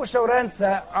tylko opuszczał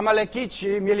ręce,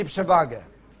 Amalekici mieli przewagę.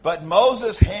 But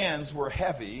Moses' hands were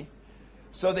heavy,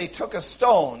 so they took a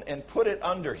stone and put it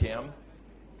under him,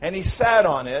 and he sat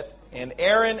on it, and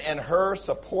Aaron and Hur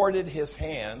supported his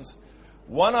hands,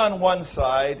 one on one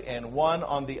side and one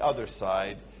on the other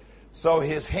side, so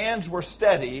his hands were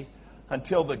steady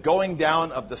until the going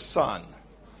down of the sun.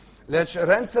 Lecz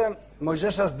ręce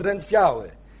Mojżesza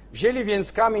zdrętwiały. Wzięli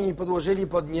więc kamień i podłożyli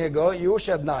pod niego i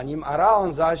usiadł na nim,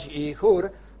 Araon zaś i Hur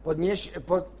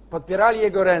podpierali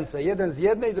jego ręce, jeden z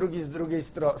jednej, drugi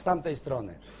z tamtej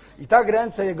strony. I tak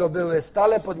ręce jego były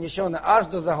stale podniesione aż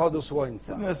do zachodu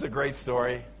słońca. Isn't this a great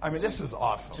story? I mean, this is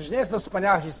awesome. Czyż nie jest to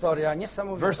wspaniała historia,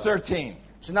 niesamowita. Verse 13.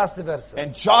 13 werset.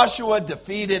 And Joshua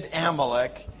defeated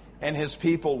Amalek and his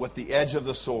people with the edge of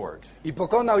the sword. I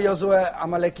pokonał Jozue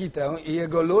Amalekitę i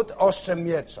jego lud ostrzem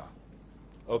miecza.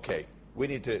 Okay, we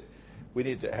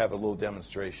need to have a little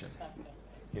demonstration.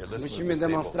 Here, let's Musimy move this table. Let's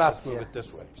demonstrację move it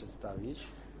this way. przedstawić.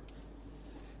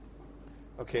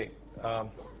 Okay,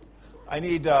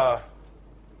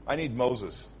 I need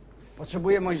Moses.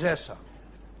 Potrzebuję Mojżesza.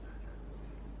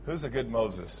 Who's a good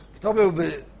Moses? Kto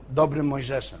byłby dobrym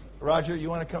Mojżeszem? Roger,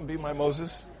 you want to come be my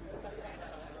Moses?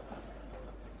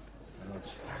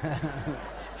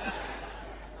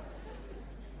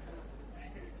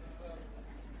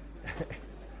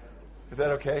 Is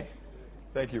that okay?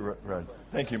 Thank you, Rod.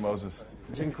 Thank you, Moses.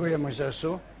 Dziękuję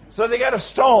Mojżeszu. So they got a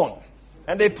stone,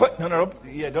 and they put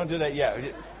yeah, don't do that yet.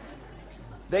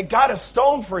 They got a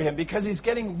stone for him because he's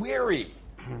getting weary.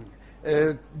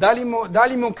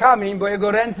 Dali mu kamień, bo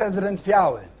jego ręce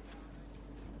drętwiały.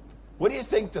 What do you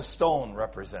think the stone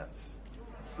represents?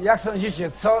 Jak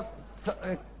sądzicie, co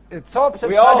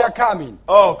przedstawia kamień?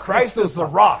 Oh, Christ is the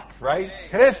rock, right?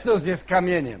 Chrystus jest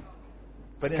kamieniem.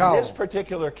 But in Skałą. this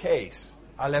particular case,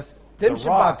 Ale w the tym rock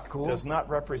przypadku does not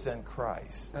represent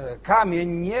Christ. kamień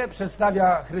nie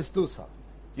przedstawia Chrystusa.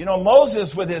 You know,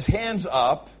 Moses with his hands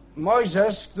up,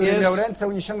 Mojżesz, który Jest- miał ręce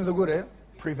uniesione do góry,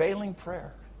 prevailing prayer.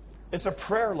 It's a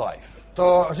prayer life.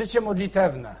 to życie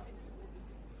modlitewne.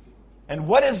 And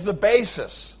what is the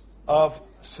basis of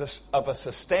a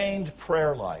sustained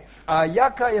prayer life? A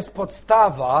jaka jest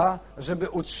podstawa, żeby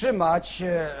utrzymać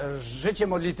życie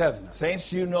modlitewne?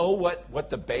 Saints, do you know what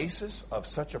the basis of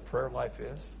such a prayer life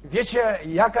is? Wiecie,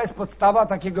 jaka jest podstawa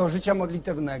takiego życia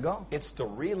modlitewnego? It's the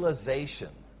realization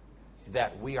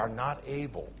that we are not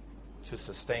able to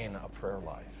sustain a prayer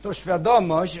life. To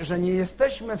świadomość, że nie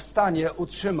jesteśmy w stanie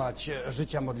utrzymać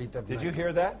życia Did modlitewnego. you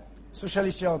hear that?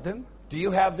 Słyszeliście o tym? Do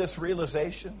you have this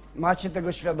realization? Macie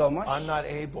tego świadomość? I'm not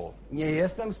able Nie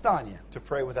jestem w stanie to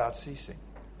pray without ceasing.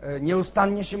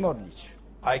 nieustannie się modlić.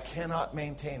 I cannot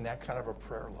maintain that kind of a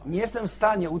prayer life. Nie jestem w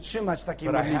stanie utrzymać takiej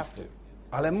But I have modlitwy, to,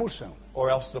 ale muszę, or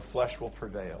else the flesh will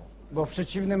prevail. bo w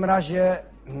przeciwnym razie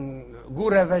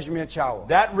górę weźmie ciało.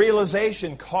 That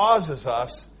realization causes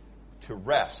us to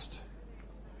rest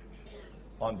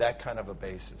on that kind of a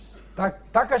basis.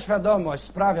 Taka świadomość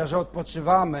sprawia, że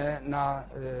odpoczywamy na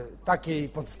takiej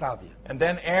podstawie. And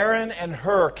then Aaron and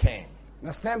Hur came.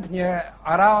 Następnie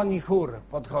Araon i Hur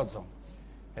podchodzą.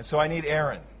 And so I need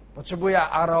Aaron. Potrzebuję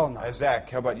Arona. Isaac,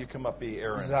 how about you come up be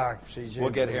Aaron? Izak przyjdzie.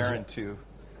 We'll get Aaron to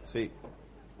see.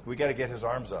 We got to get his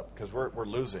arms up because we're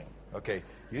losing. Okay,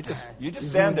 you just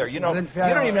stand there. You know, you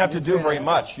don't even have to do very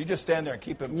much. You just stand there and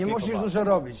keep him. Nie Keep musisz him up. dużo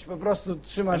robić, po prostu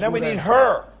trzymasz And then we mu need ręce.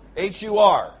 Hur,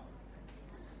 H-U-R,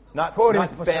 Hur not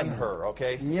jest Ben potrzebny. Hur.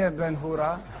 Okay, Nie Ben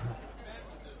Hura.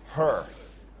 Hur.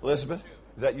 Elizabeth,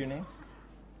 is that your name?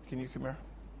 Can you come here?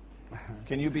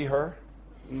 Can you be her?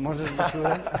 Możesz być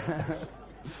Hurem?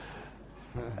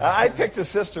 I picked a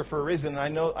sister for a reason. I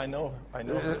know.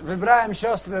 Wybrałem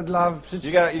siostrę dla You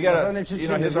przyczyny. got. dla pewnej You przyczyny,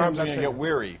 know, his wiem arms are going to dlaczego. get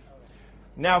weary.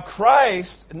 Now,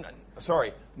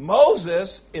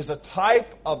 Moses is a type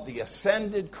of the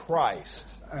ascended Christ,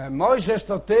 Mojżesz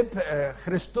to typ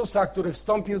Chrystusa, który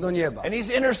wstąpił do nieba. and he's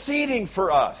interceding for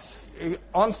us. I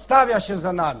on stawia się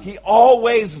za nami. He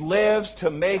always lives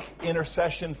to make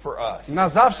intercession for us. Na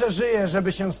zawsze żyje,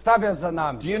 żeby się stawiać za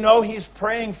nami. Do you know he's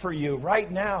praying for you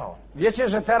right now? Wiecie,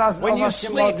 że teraz When o you was się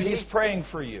sleep, modli? he's praying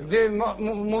for you. Gdy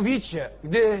mówicie,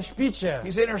 gdy śpicie,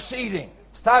 He's interceding.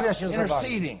 stawia się za wami.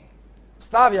 Interceding.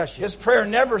 Stawia się. His prayer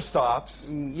never stops.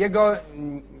 Jego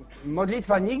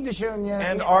modlitwa nigdy się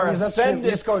And our nie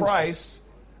ascended skończy. Christ,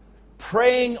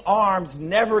 praying arms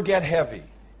never get heavy.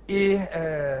 I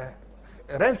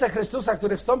ręce Chrystusa,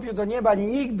 który wstąpił do nieba,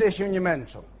 nigdy się nie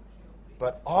męczą.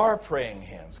 But our praying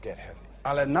hands get heavy.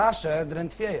 Ale nasze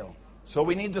drętwieją. So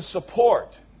we need the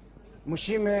support.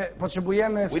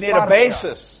 Potrzebujemy We need a wsparcia,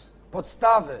 basis,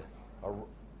 podstawy,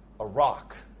 a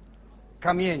rock.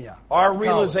 kamienia, Our skały,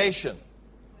 realization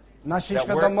naszej that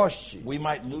świadomości, we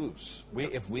might lose.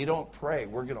 If we don't pray,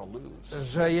 we're going to lose.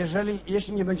 że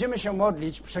jeśli nie będziemy się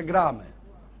modlić, przegramy.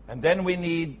 And then we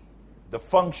need the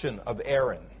function of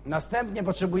Aaron. Następnie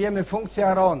potrzebujemy funkcji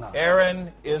Aarona.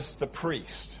 Aaron is the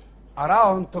priest.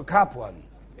 Aaron to kapłan.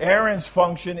 Aaron's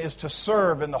function is to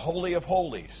serve in the Holy of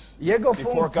Holies Jego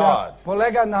before funkcja God.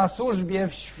 polega na służbie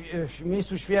w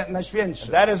miejscu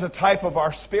najświętszym. That is a type of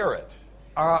our spirit.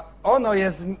 A ono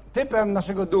jest typem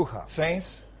naszego ducha.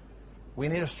 Saints, we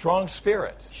need a strong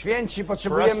spirit Święci for us to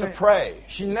potrzebujemy pray.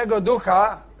 silnego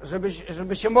ducha,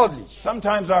 żeby się modlić.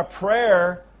 Sometimes our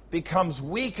prayer becomes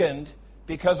weakened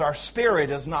because our spirit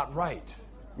is not right.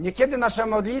 Niekiedy nasza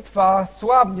modlitwa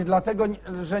słabnie, dlatego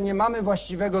że nie mamy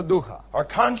właściwego ducha. Our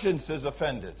conscience is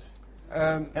offended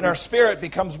and our spirit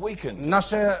becomes weakened.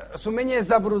 Nasze sumienie jest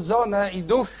zabrudzone i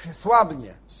duch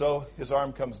słabnie. So his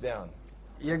arm comes down,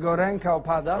 Jego ręka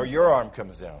opada, or your arm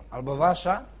comes down, albo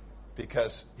wasza,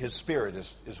 because his spirit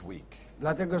is weak.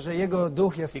 dlatego że jego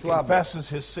duch jest He słaby. confesses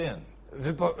his sin,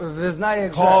 Wyznaje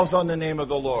grzech, calls on the name of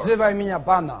the Lord. wzywa imienia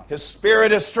Pana. His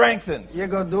spirit is strengthened.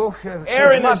 Jego duch się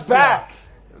Aaron is wzmacnia. back.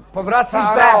 Powraca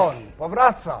He's Aaron,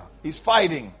 powraca, He's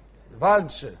fighting.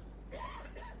 walczy,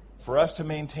 For us to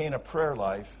maintain a prayer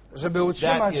life żeby that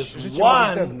utrzymać is życie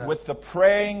one modlitewne, with the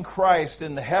praying Christ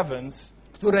in the heavens,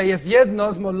 które jest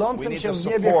jedno z we modlącym need się the w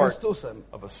niebie support Chrystusem.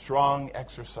 of a strong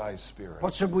exercise spirit.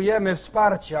 Potrzebujemy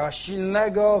wsparcia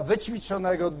silnego,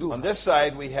 wyćwiczonego ducha. On this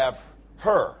side we have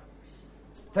her.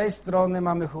 Z tej strony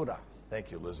mamy Hura.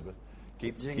 Thank you, Elizabeth.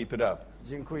 Dzięki. Keep it up.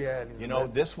 Dziękuję, You know,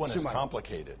 Elizabeth. this one is Trzymaj.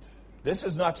 complicated. This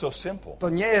is not so simple. To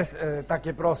nie jest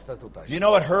takie proste tutaj. Do you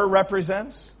know what her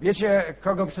represents? Wiecie,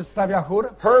 kogo przedstawia Hur?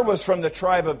 Her was from the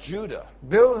tribe of Judah.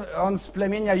 Był on z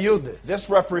plemienia Judy. This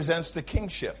represents the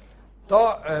kingship.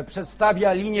 To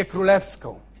przedstawia linię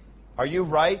królewską. Are you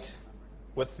right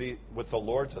with the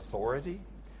Lord's authority?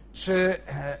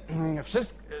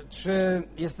 Czy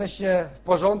jesteście w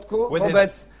porządku With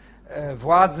wobec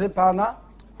władzy Pana?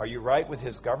 Are you right with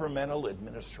his governmental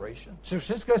administration? Czy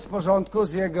wszystko jest w porządku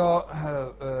z jego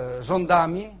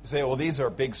rządami? You say, well, these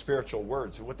are big spiritual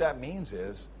words. What that means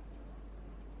is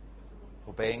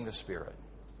obeying the Spirit,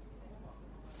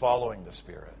 following the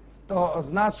Spirit, To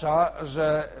oznacza,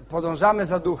 że podążamy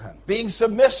za duchem. being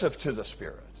submissive to the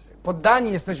Spirit.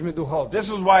 Poddani jesteśmy duchowi. This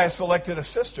is why I selected a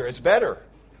sister. It's better.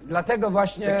 Dlatego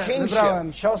właśnie The kingship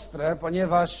wybrałem siostrę,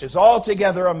 ponieważ It's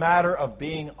altogether a matter of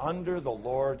being under the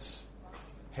Lord's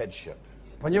headship.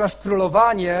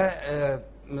 królowanie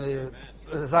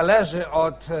zależy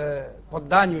od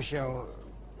poddaniu się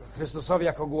Chrystusowi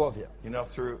jako głowie. You know,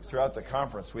 throughout the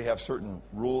conference, we have certain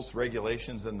rules,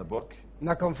 regulations in the book.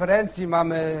 Na konferencji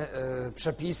mamy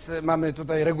przepisy, mamy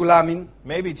tutaj regulamin.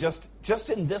 Maybe just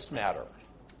in this matter,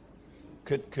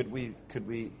 could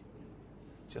we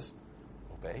just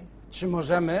obey? Czy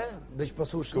możemy być Could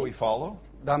posłuszni? we follow?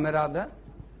 Damy radę?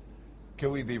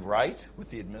 Could we be right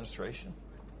with the administration?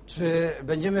 Czy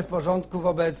będziemy w porządku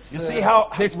wobec You see how-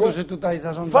 tych, którzy tutaj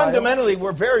zarządzają? Fundamentally,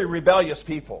 we're very rebellious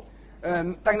people.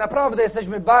 Tak naprawdę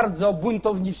jesteśmy bardzo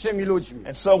buntowniczymi ludźmi.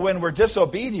 And so when we're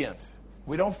disobedient,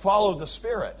 we don't follow the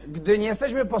Spirit. Gdy nie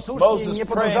jesteśmy posłuszni, Moses nie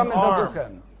podążamy praying za arm.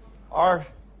 duchem. Our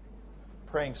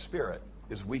praying spirit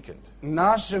is weakened.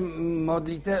 Nasz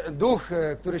duch,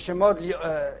 który się modli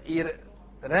i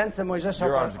ręce Mojżesza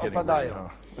Your arm's getting opadają. weak,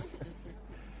 huh?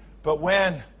 But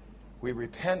when we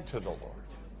repent to the Lord,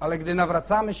 Ale gdy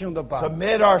nawracamy się do Pana,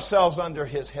 submit ourselves under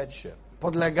His headship,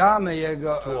 podlegamy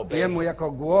To obey. Jemu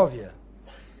jako głowie,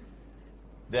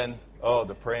 then,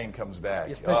 the praying comes back.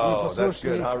 jesteśmy That's posłuszni,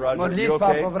 good, huh, Roger? You modlitwa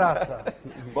okay? powraca.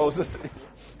 Moses,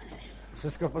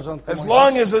 Wszystko w porządku. as Mojżesz?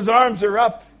 long as His arms are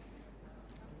up,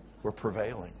 we're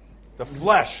prevailing. The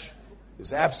flesh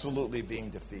is absolutely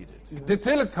being defeated. Gdy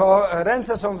tylko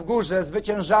ręce są w górze,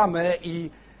 zwyciężamy i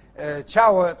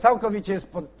ciało całkowicie jest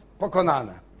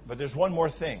pokonane. But there's one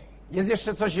more thing. Jest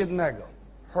jeszcze coś jednego.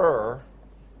 Hur,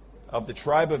 of the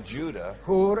tribe of Judah,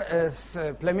 Hur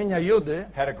z plemienia Judy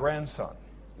had a grandson.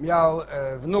 miał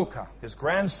wnuka, His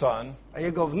grandson a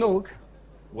jego wnuk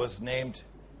was named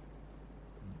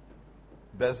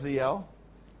Bezalel.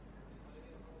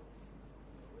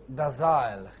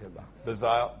 Dazael chyba.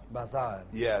 Bazael.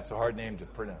 Yeah, it's a hard name to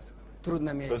pronounce.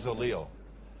 Trudne miejsce. Bezalel.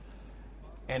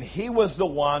 And he was the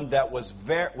one that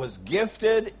was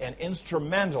gifted and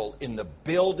instrumental in the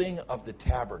building of the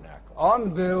tabernacle. On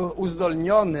był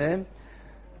uzdolniony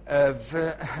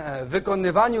w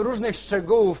wykonywaniu różnych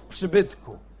szczegółów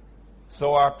przybytku. So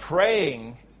our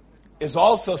praying is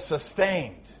also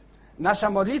sustained Nasza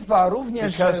modlitwa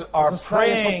również Because our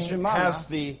zostaje praying podtrzymana, has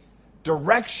the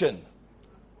direction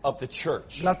of the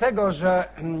church. dlatego że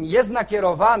jest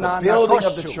nakierowana The na building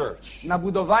of the Kościół, church. na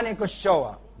budowanie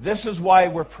Kościoła. This is why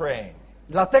we're praying.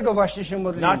 Dlatego właśnie się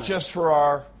modlimy. Not just for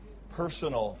our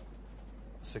personal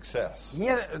success.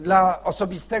 Nie dla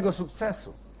osobistego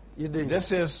sukcesu jedynie.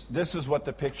 This is what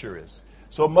the picture is.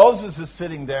 So Moses is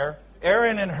sitting there.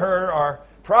 Aaron and Hur are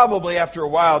probably after a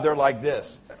while they're like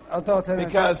this. Oto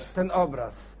Because ten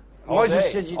obraz. all Mojżesz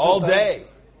day, siedzi all tutaj. day.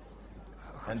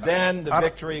 And then the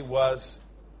victory was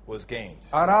gained.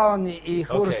 Aaron i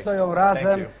Hur Okay. stoją Thank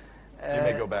razem you. You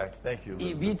may go back. Thank you. i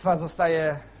Elizabeth. bitwa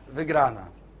zostaje wygrana.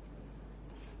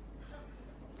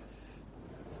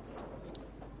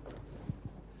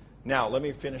 Now, let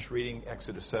me finish reading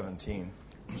Exodus 17.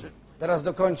 Teraz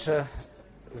dokończę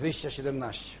Wyjścia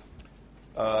 17.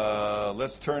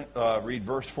 Let's read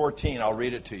verse 14. I'll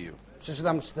read it to you.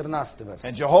 Przeczytam 14 wers.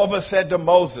 And Jehovah said to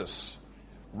Moses,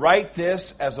 write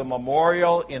this as a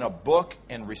memorial in a book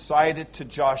and recite it to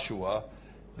Joshua,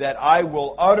 that I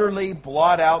will utterly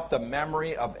blot out the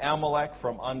memory of Amalek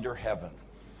from under heaven.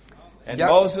 And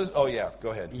Moses,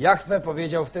 go ahead. Jahwe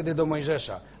powiedział wtedy do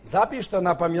Mojżesza: zapisz to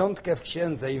na pamiątkę w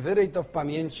księdze i wyryj to w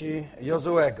pamięci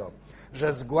Jozuego,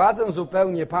 że zgładzę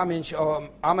zupełnie pamięć o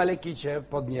Amalekicie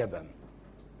pod niebem.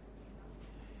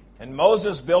 And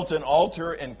Moses built an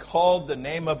altar and called the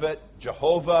name of it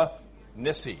Jehovah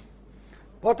Nissi.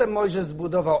 Potem Mojżesz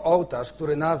zbudował ołtarz,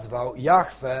 który nazwał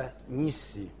Jahwe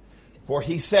Nissi. For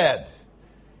he said,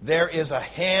 there is a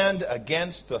hand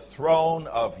against the throne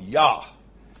of Yah.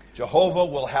 Jehovah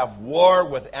will have war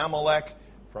with Amalek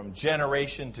from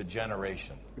generation to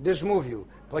generation. Gdyż mówił: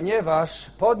 ponieważ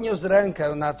podniósł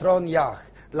rękę na tron Jah,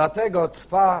 dlatego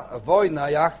trwa wojna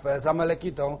Jahwe z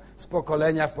Amalekitą z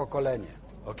pokolenia w pokolenie.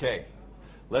 Okay,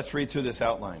 let's read through this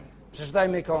outline.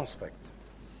 Przeczytajmy konspekt.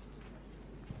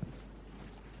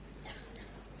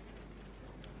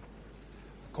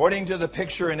 According to the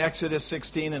picture in Exodus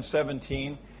 16 and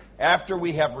 17, after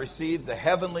we have received the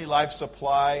heavenly life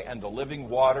supply and the living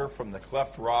water from the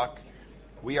cleft rock,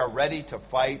 we are ready to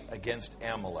fight against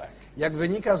Amalek. Jak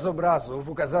wynika z obrazów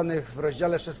ukazanych w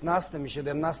rozdziale 16 i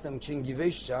 17 Księgi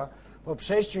Wyjścia, po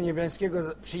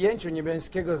przyjęciu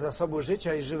niebiańskiego zasobu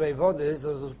życia i żywej wody z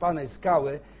rozzupanej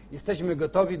skały, jesteśmy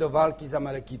gotowi do walki z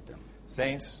Amalekitem.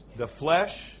 Saints, the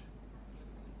flesh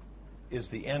is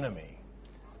the enemy.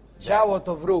 Ciało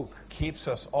to wróg, Keeps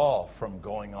us all from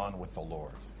going on with the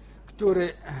Lord.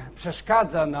 który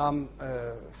przeszkadza nam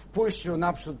w pójściu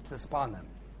naprzód z Panem.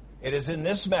 It is in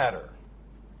this matter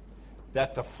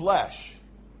that the flesh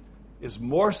is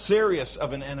more serious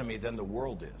of an enemy than the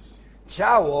world is.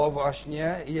 Ciało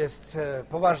właśnie jest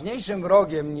poważniejszym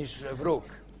wrogiem niż wróg,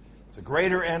 It's a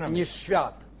greater enemy. niż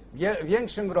świat.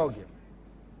 Większym wrogiem.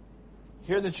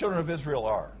 Here the children of Israel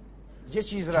are.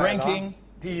 Dzieci Izraela Drinking,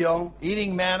 piją,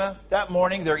 eating manna. That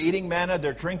morning they're eating manna.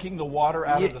 They're drinking the water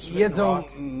out of the smitten jedzą rock.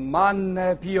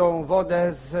 mannę, piją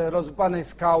wodę z rozzupanej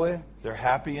skały, They're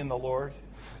happy in the Lord.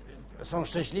 są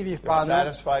szczęśliwi w They're Panu,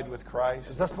 satisfied with Christ.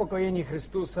 zaspokojeni They're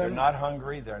Chrystusem, not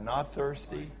hungry. They're not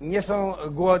thirsty. nie są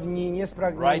głodni, nie Right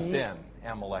spragnieni then,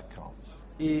 Amalek comes.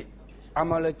 i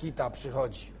Amalekita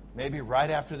przychodzi. Maybe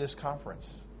right after this conference.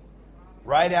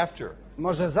 Right after.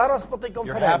 Może zaraz po tej You're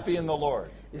happy konferencji in the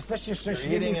Lord. jesteście You're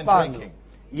szczęśliwi eating w and Panu, drinking.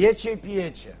 jecie i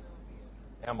pijecie.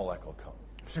 Amalek will come.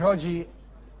 Przychodzi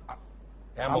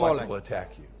Amalek Amalek. will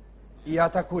attack you. i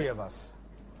atakuje was.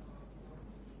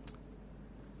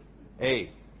 A.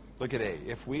 Look at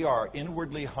A. If we are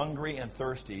inwardly hungry and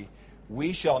thirsty,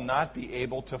 we shall not be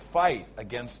able to fight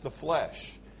against the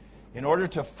flesh. In order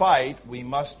to fight, we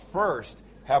must first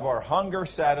have our hunger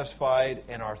satisfied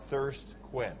and our thirst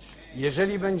quenched.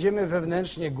 Jeżeli będziemy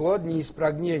wewnętrznie głodni i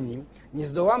spragnieni, nie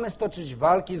zdołamy stoczyć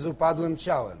walki z upadłym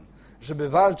ciałem. Żeby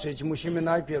walczyć, musimy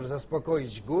najpierw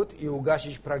zaspokoić głód i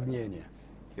ugasić pragnienie.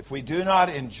 If we do not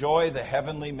enjoy the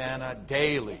heavenly manna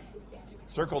daily,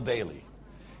 circle daily,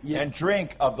 and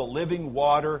drink of the living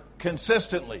water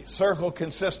consistently, circle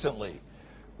consistently,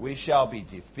 we shall be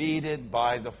defeated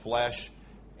by the flesh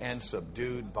and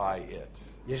subdued by it.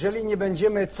 Jeżeli nie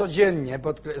będziemy codziennie,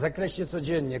 zakreślcie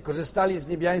codziennie, korzystali z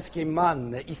niebiańskiej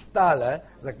manny i stale,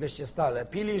 zakreślcie stale,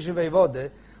 pili żywej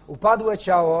wody, upadłe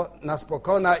ciało nas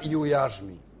pokona i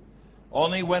ujarzmi.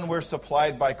 Only when we're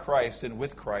supplied by Christ and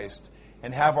with Christ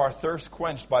and have our thirst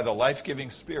quenched by the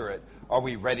life-giving Spirit are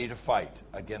we ready to fight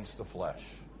against the flesh.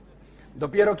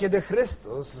 Dopiero kiedy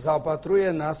Chrystus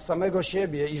zaopatruje nas samego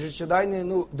siebie i życiodajny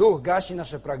duch gasi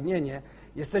nasze pragnienie,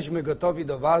 jesteśmy gotowi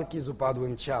do walki z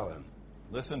upadłym ciałem.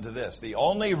 Listen to this. The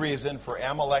only reason for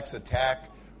Amalek's attack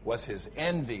was his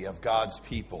envy of God's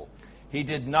people. He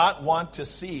did not want to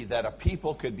see that a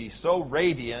people could be so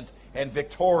radiant and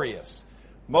victorious.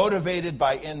 Motivated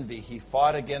by envy, he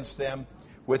fought against them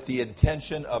with the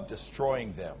intention of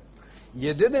destroying them.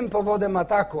 Jedynym powodem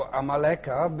ataku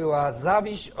Amaleka była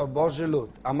zawiść o Boży lud.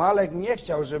 Amalek nie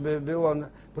chciał, żeby był on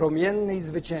promienny i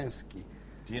zwycięski.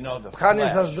 Do you know the Pchany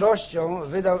flesh? zazdrością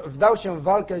wdał się w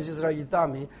walkę z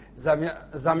Izraelitami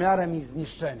zamiarem ich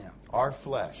zniszczenia. Our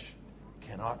flesh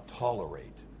cannot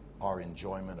tolerate our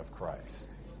enjoyment of Christ.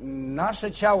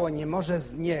 Nasze ciało nie może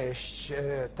znieść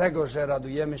tego, że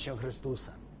radujemy się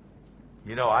Chrystusem.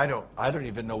 You know, I don't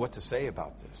even know what to say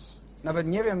about this, Nawet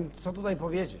nie wiem, co tutaj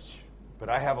powiedzieć, but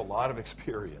I have a lot of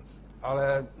experience.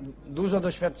 ale dużo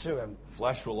doświadczyłem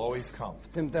Flesh will always come. w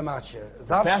tym temacie.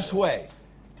 The best way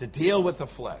to deal with the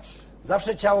flesh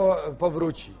Zawsze ciało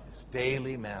powróci. is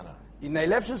daily manna. I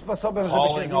najlepszym sposobem, żeby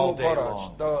się z nim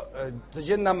uporać, to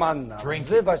codzienna manna,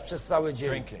 wzywać przez cały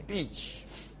dzień, pić.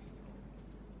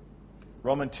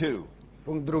 Romans 2.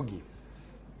 Punkt drugi.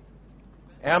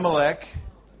 Amalek,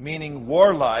 meaning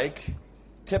warlike,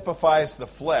 typifies the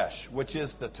flesh, which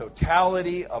is the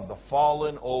totality of the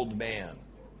fallen old man.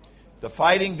 The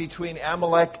fighting between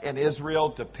Amalek and Israel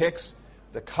depicts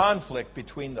the conflict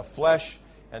between the flesh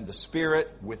and the spirit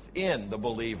within the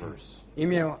believers.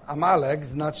 Imię Amalek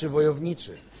znaczy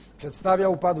wojowniczy. Przedstawia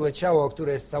upadłe ciało,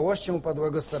 które jest całością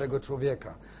upadłego starego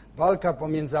człowieka. Walka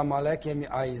pomiędzy Amalekiem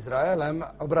a Izraelem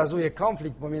obrazuje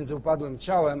konflikt pomiędzy upadłym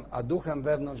ciałem a duchem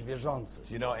wewnątrz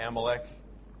wierzących. You know, Amalek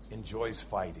enjoys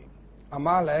fighting.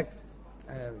 Amalek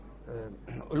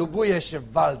lubuje się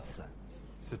w walce.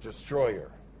 He's a destroyer.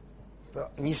 To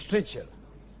niszczyciel.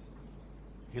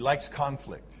 He likes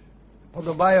conflict.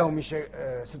 Podobają mi się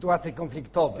sytuacje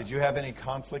konfliktowe. Did you have any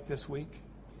conflict this week?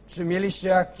 Czy mieliście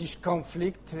jakiś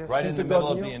konflikt w Right tym in the middle of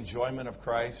tygodniu? the enjoyment of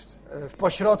Christ, W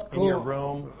pośrodku in your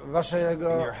room,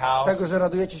 waszego, in your house. tego, że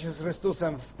radujecie się z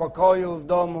Chrystusem w pokoju, w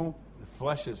domu. the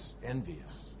flesh is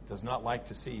envious, does not like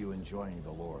to see you enjoying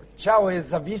the Lord. Ciało jest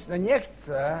zawisne, nie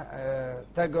chce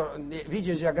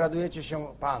widzieć, jak radujecie się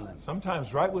Panem.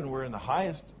 Sometimes, right when we're in the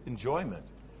highest enjoyment,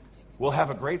 we'll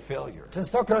have a great failure.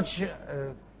 Częstokroć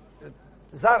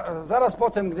zaraz po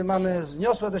tym, gdy mamy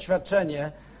wzniosłe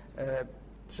doświadczenie,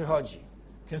 przychodzi.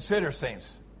 Consider,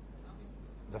 saints,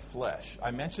 the flesh.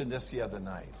 I mentioned this the other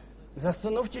night.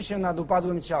 Zastanówcie się nad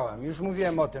upadłym ciałem. Już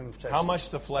mówiłem o tym How wcześniej. much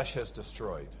the flesh has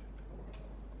destroyed.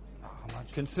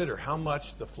 Consider how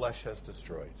much the flesh has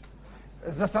destroyed.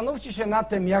 Zastanówcie się nad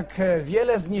tym, jak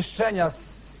wiele zniszczenia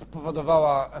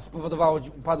spowodowało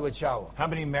upadłe ciało. How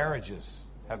many marriages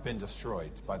have been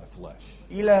destroyed by the flesh?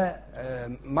 Ile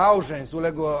małżeństw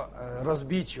uległo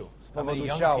rozbiciu z How many powodu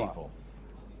young ciała. people?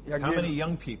 Jak, How many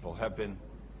young people have been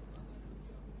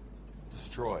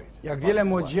destroyed? jak by wiele the flesh?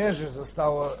 młodzieży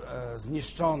zostało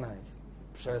zniszczone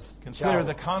przez Consider ciało.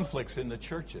 the conflicts in the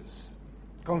churches.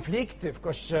 Konflikty w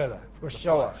kościele, w The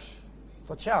kościołach. flesh.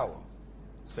 To ciało.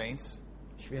 Saints,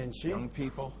 Święci, young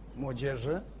people,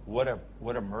 młodzieży.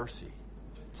 what a mercy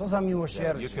Co za that you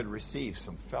miłosierdzie. could receive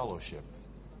some fellowship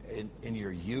in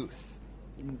your youth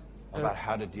about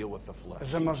how to deal with the flesh.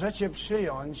 Że możecie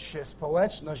przyjąć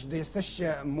społeczność, gdy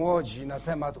jesteście młodzi, na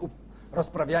temat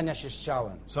rozprawiania się z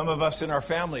ciałem. Some of us in our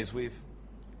families, we've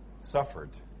suffered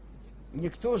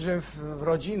Niektórzy w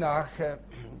rodzinach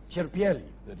cierpieli.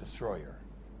 the destroyer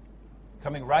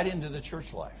coming right into the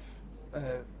church life.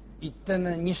 I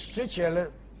ten niszczyciel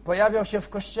pojawiał się w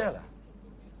kościele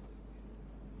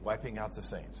Wiping out the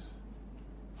saints.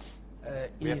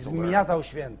 i zmiatał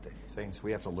świętych. Saints,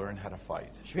 we have to learn how to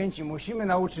fight. Święci, musimy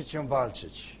nauczyć się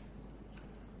walczyć.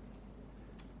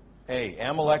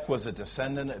 Amalek was a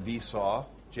descendant of Esau,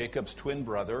 Jacob's twin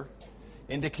brother,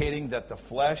 indicating that the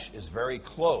flesh is very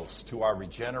close to our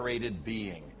regenerated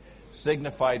being,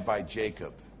 signified by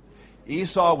Jacob.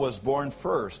 Esau was born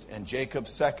first and Jacob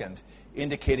second,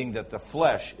 indicating that the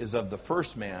flesh is of the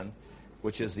first man,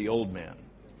 which is the old man.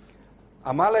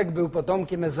 Amalek był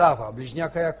potomkiem Ezawa,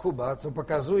 bliźniaka Jakuba, co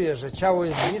pokazuje, że ciało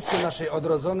jest bliskie naszej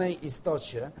odrodzonej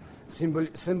istocie,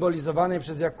 symbolizowanej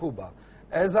przez Jakuba.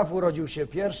 Ezaw urodził się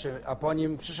pierwszy, a po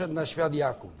nim przyszedł na świat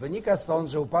Jakub. Wynika stąd,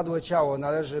 że upadłe ciało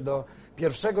należy do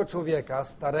pierwszego człowieka,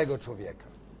 starego człowieka.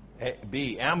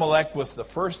 Amalek was the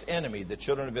first enemy the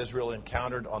children of Israel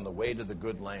encountered on the way to the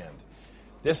good land.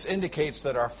 This indicates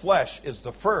that our flesh is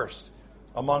the first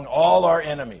among all our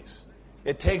enemies.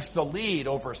 It takes the lead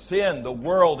over sin, the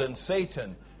world, and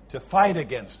Satan to fight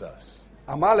against us.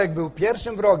 Amalek był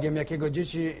pierwszym wrogiem, jakiego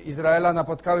dzieci Izraela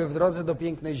napotkały w drodze do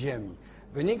pięknej ziemi.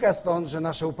 Wynika stąd, że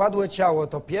nasze upadłe ciało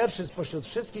to pierwszy spośród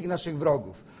wszystkich naszych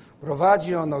wrogów.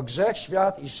 Prowadzi ono grzech,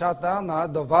 świat i szatana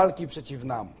do walki przeciw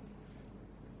nam.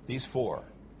 These four.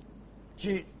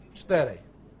 Ci czterej.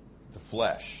 The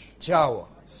flesh, ciało,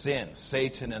 sin,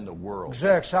 Satan, and the world.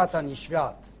 grzech, szatan i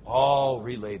świat. All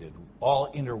related, all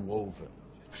interwoven.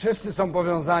 Wszyscy są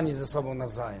powiązani ze sobą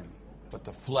nawzajem. But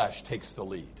the flesh takes the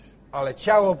lead. Ale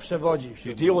ciało przewodzi If you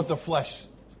wśród deal with the flesh,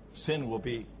 sin will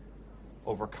be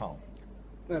overcome.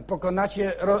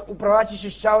 uprowadzicie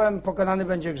się z ciałem, pokonany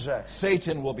będzie grzech.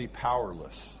 Satan will be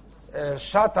powerless,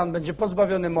 Szatan będzie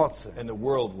pozbawiony mocy, and the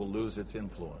world will lose its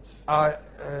influence. a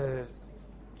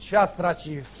świat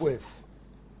straci wpływ.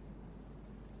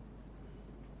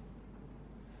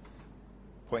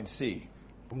 Point C.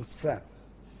 Punkt C.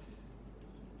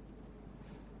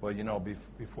 Well,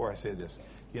 before I say this,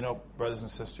 brothers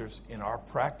and sisters, in our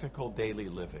practical daily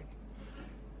living,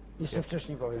 Jeszcze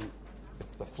wcześniej powiem.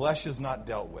 if the flesh is not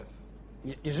dealt with,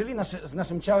 Jeżeli z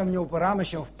naszym ciałem nie uporamy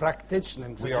się w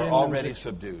praktycznym, we are codziennym already życiu,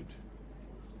 subdued.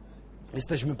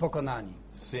 jesteśmy pokonani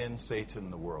Sin,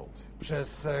 Satan, the world.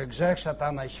 przez grzech,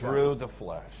 szatana i świat. Through the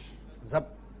flesh.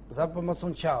 Za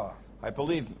pomocą ciała. I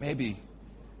believe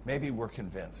maybe we're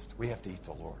convinced we have to eat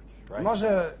the Lord, right?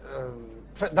 Może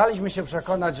daliśmy się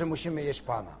przekonać, że musimy jeść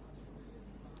Pana.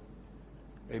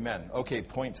 Amen. Okay,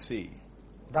 point C.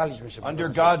 Daliśmy się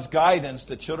Under przekonać. God's guidance,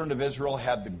 the children of Israel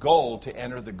had the goal to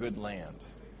enter the good land.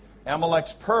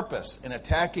 Amalek's purpose in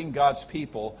attacking God's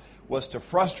people was to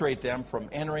frustrate them from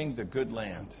entering the good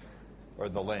land, or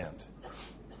the land.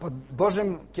 Pod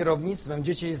Bożym kierownictwem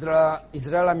dzieci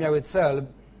Izraela miały cel,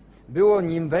 było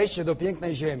nim wejście do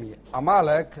pięknej ziemi.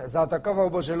 Amalek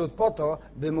zaatakował Boży lud po to,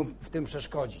 by mu w tym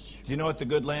przeszkodzić. Do you know what the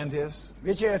good land is?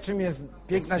 Wiecie, czym jest It's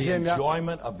piękna the ziemia?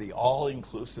 enjoyment of the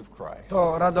all-inclusive Christ.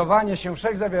 To radowanie się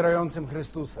wszechzawierającym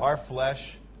Chrystusem. Our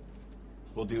flesh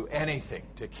will do anything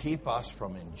to keep us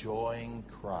from enjoying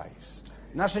Christ.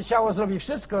 Nasze ciało zrobi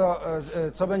wszystko,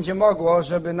 co będzie mogło,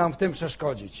 żeby nam w tym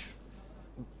przeszkodzić.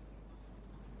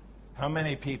 How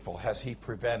many people has he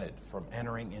prevented from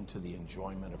entering into the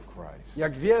enjoyment of Christ?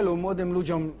 Jak wielu młodym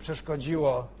ludziom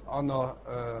przeszkodziło ono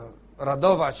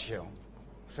radować się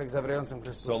wszechzawierającym So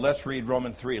Chrystusem. let's read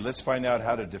Romans 3. Let's find out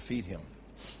how to defeat him.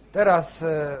 Teraz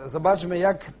zobaczmy,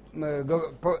 jak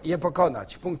je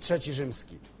pokonać. Punkt 3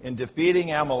 rzymski. In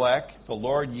defeating Amalek, the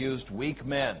Lord used weak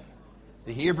men.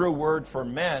 The Hebrew word for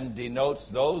men denotes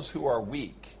those who are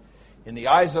weak. In the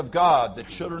eyes of God, the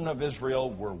children of Israel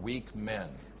were weak men.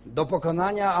 Do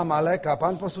pokonania Amaleka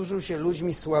Pan posłużył się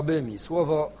ludźmi słabymi.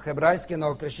 Słowo hebrajskie na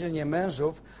określenie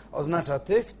mężów oznacza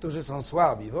tych, którzy są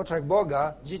słabi. W oczach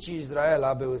Boga dzieci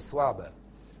Izraela były słabe.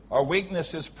 Our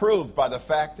weakness is proved by the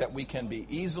fact that we can be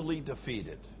easily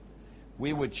defeated.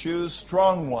 We would choose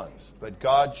strong ones, but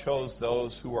God chose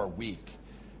those who are weak.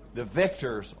 The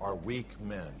victors are weak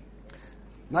men.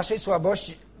 Naszej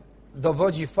słabości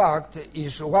dowodzi fakt,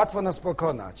 iż łatwo nas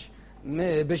pokonać.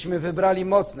 My byśmy wybrali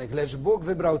mocnych, lecz Bóg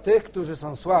wybrał tych, którzy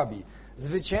są słabi.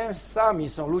 Zwycięzcami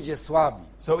są ludzie słabi.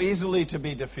 So easily to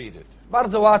be defeated.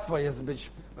 Bardzo łatwo jest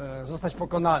zostać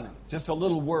pokonanym. Just a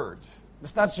little word,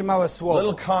 Wystarczy małe a słowo,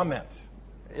 little comment,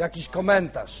 jakiś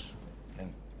komentarz and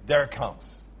there it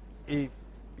comes. i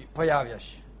pojawia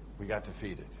się. We got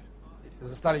defeated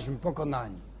Zostaliśmy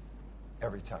pokonani.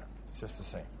 every time. It's just the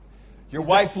same. Your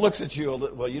wife looks at you,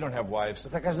 well, you don't have wives,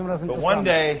 Za każdym razem but to one samo.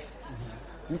 day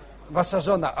Wasza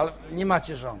żona, ale nie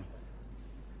macie żon,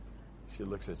 she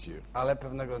looks at you. ale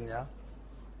pewnego dnia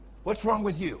What's wrong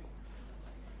with you?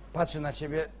 patrzy na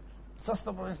ciebie, co z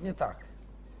tobą jest nie tak?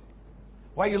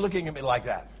 Why are you looking at me like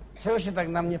that? Czego się tak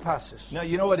na mnie patrzysz? No,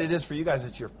 you know what it is for you guys?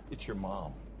 It's your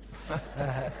mom.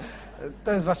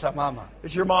 To jest wasza mama.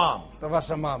 It's your mom. To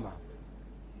wasza mama.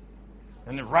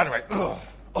 And then right away,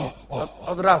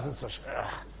 Od razu coś.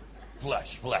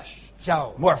 flesh.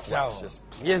 Ciało. More flesh, Ciało. just-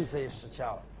 Więcej jeszcze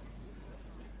ciała.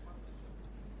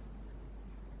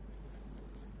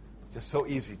 Just so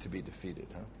easy to be defeated,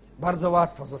 huh? Bardzo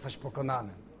łatwo zostać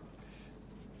pokonanym.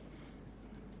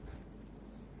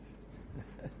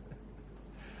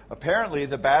 Apparently,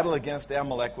 the battle against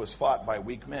Amalek was fought by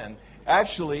weak men.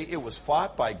 Actually, it was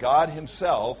fought by God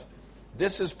himself.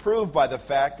 This is proved by the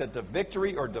fact that the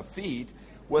victory or defeat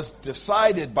was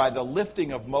decided by the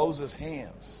lifting of Moses'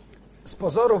 hands. Z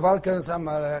pozoru walkę z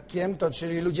Amalekiem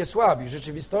toczyli ludzie słabi. W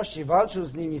rzeczywistości walczył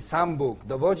z nimi sam Bóg.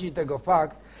 Dowodzi tego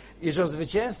fakt, iż o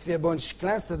zwycięstwie bądź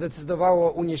klęsce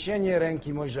decydowało uniesienie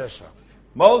ręki Mojżesza.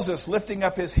 Moses lifting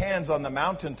up his hands on the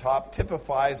mountaintop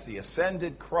typifies the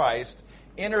ascended Christ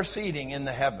interceding in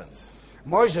the heavens.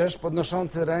 Mojżesz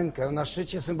podnoszący rękę na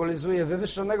szczycie symbolizuje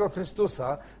wywyższonego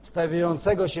Chrystusa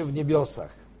wstawiającego się w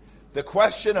niebiosach. The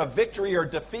question of victory or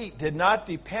defeat did not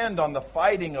depend on the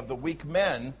fighting of the weak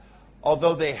men.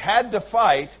 Although they had to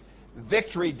fight,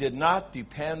 victory did not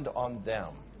depend on them.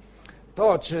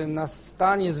 To, czy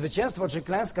nastanie zwycięstwo, czy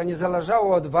klęska, nie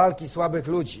zależało od walki słabych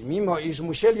ludzi. Mimo iż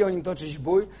musieli oni toczyć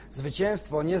bój,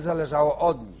 zwycięstwo nie zależało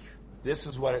od nich. This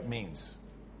is what it means.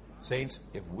 Saints,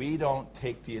 if we don't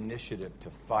take the initiative to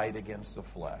fight against the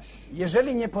flesh,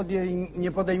 Jeżeli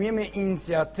nie podejmiemy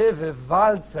inicjatywy w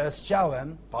walce z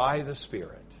ciałem by the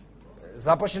Spirit,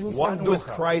 za pośrednictwem one with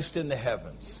ducha, Christ in the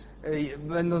heavens,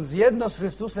 będąc jedno z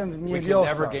Chrystusem w we can never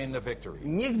niebiosach, gain the victory.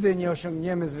 nigdy nie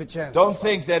osiągniemy zwycięstwa. Don't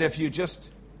think that if you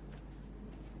just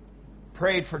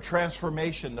prayed for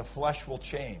transformation, the flesh will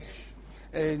change.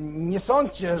 Nie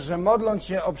sądźcie, że modląc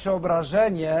się o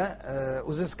przeobrażenie,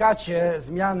 uzyskacie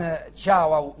zmianę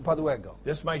ciała upadłego.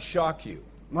 This might shock you,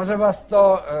 Może was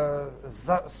to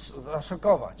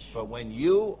zaszokować. but when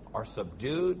you are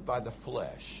subdued by the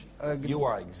flesh, you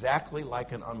are exactly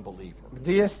like an unbeliever.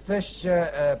 Gdy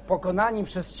jesteście pokonani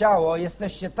przez ciało,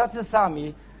 jesteście tacy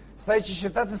sami, stajecie się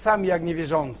tacy sami jak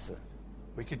niewierzący.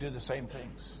 We could do the same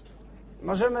things.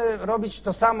 Możemy robić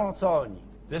to samo, co oni.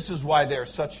 This is why there are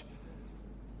such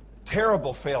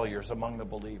terrible failures among the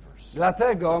believers.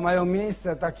 Dlatego mają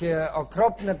miejsce takie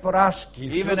okropne porażki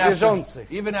wśród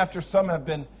wierzących. Even after some have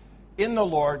been in the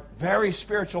Lord, very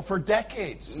spiritual for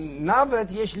decades.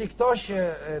 Nawet jeśli ktoś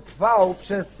trwał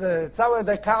przez całe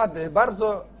dekady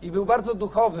i był bardzo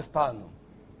duchowy w Panu.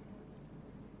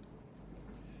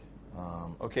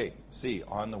 Okay, see,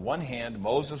 on the one hand,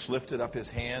 Moses lifted up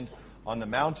his hand on the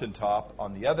mountaintop.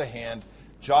 On the other hand,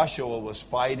 Joshua was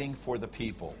fighting for the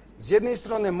people. Z jednej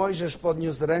strony Mojżesz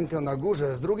podniósł rękę na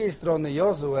górze, z drugiej strony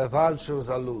Jozue walczył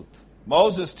za lud.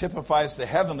 Moses typifies the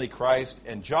heavenly Christ,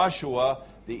 and Joshua,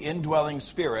 the indwelling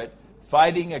spirit,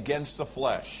 fighting against the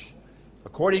flesh.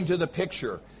 According to the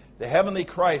picture, the heavenly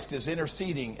Christ is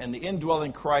interceding, and the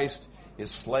indwelling Christ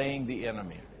is slaying the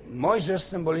enemy. Mojżesz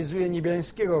symbolizuje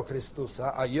niebiańskiego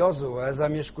Chrystusa, a Jozue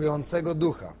zamieszkującego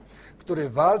ducha, który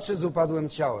walczy z upadłym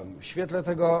ciałem. W świetle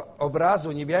tego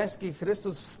obrazu niebiański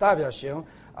Chrystus wstawia się,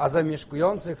 a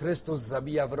zamieszkujący Chrystus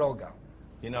zabija wroga.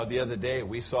 You know, the other day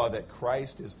we saw that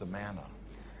Christ is the manna.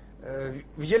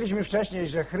 Widzieliśmy wcześniej,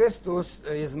 że Chrystus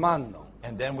jest manną,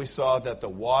 And then we saw that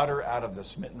the water out of the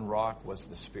smitten rock was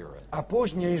the Spirit. a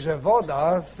później, że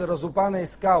woda z rozupanej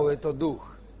skały to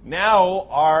duch. Now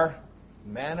our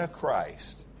manna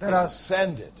Christ Teraz- has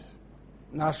ascended,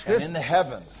 Nasz and in Chrystus, the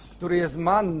heavens który jest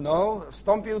manną,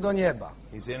 wstąpił do nieba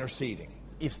he's interceding.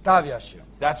 i wstawia się.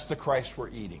 That's the Christ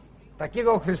we're eating.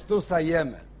 Takiego Chrystusa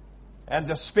jemy. And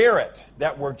the Spirit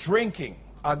that we're drinking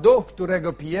A duch,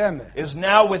 którego pijemy, is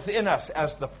now within us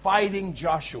as the fighting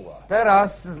Joshua.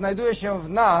 teraz znajduje się w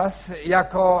nas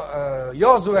jako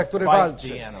Jozue, który Fight walczy,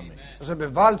 the enemy. żeby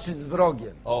walczyć z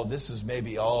wrogiem. Oh, this is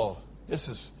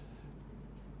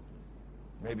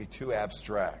maybe too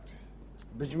abstract.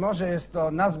 Być może jest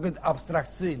to nazbyt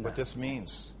abstrakcyjne. What this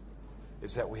means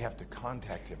is that we have to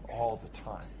contact him all the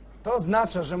time. To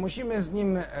oznacza, że musimy z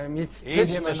nim mieć Eat him in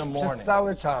styczność the przez morning.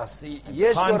 cały czas i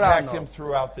jeść go Contact rano him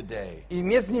throughout the day. i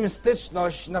mieć z nim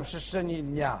styczność na przestrzeni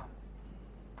dnia.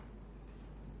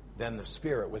 Then the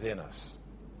Spirit within us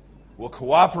will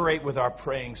cooperate with our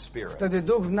praying spirit Wtedy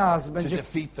duch w nas to będzie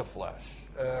defeat the flesh.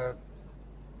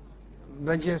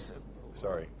 będzie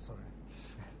Sorry. Sorry.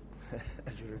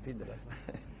 Could you repeat the last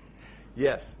one?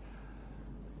 Yes.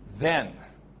 Then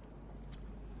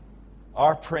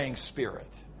our praying spirit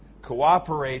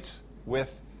cooperates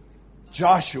with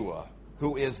Joshua,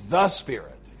 who is the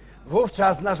Spirit.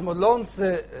 Wówczas nasz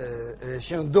modlący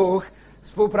się duch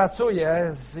współpracuje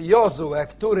z Jozue,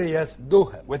 który jest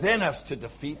duchem Within us to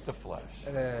defeat the flesh.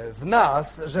 w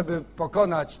nas, żeby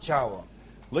pokonać ciało.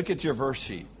 Look at your verse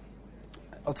sheet.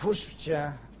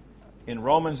 Otwórzcie In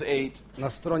Romans 8, na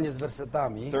stronie z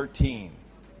wersetami 13,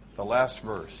 the last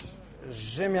verse.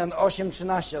 Rzymian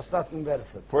 8:13, ostatni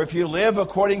werset. For if you live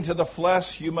according to the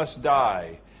flesh, you must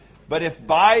die. But if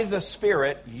by the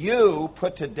Spirit you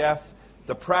put to death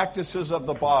the practices of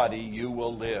the body, you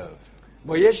will live.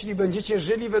 Bo jeśli będziecie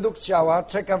żyli według ciała,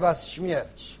 czeka was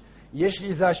śmierć.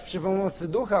 Jeśli zaś przy pomocy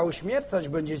ducha uśmiercać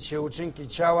będziecie uczynki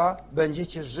ciała,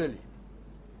 będziecie żyli.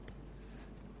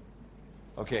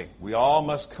 Okay, we all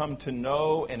must come to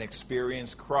know and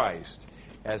experience Christ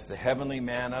as the heavenly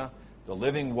manna, the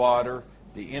living water,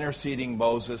 the interceding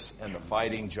Moses, and the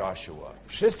fighting Joshua.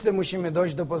 Wszyscy musimy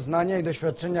dojść do poznania i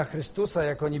doświadczenia Chrystusa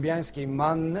jako niebiańskiej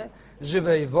manny,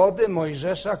 żywej wody,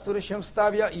 Mojżesza, który się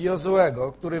wstawia, i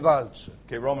Jozuego, który walczy.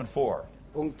 Okay, Romans 4.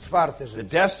 Punkt 4. The Żyd.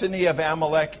 destiny of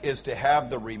Amalek is to have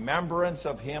the remembrance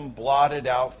of him blotted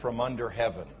out from under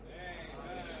heaven.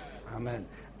 Amen.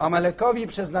 Amalekowi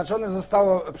przeznaczone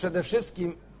zostało przede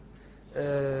wszystkim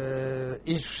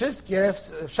iż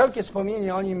wszelkie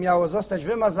wspomnienie o nim miało zostać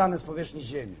wymazane z powierzchni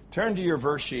ziemi. Turn to your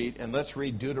verse sheet and let's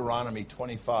read Deuteronomy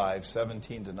 25,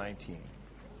 17 to 19.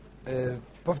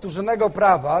 Powtórzonego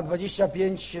prawa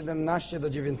 25, 17 do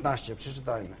 19.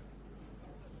 Przeczytajmy.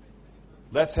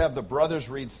 Let's have the brothers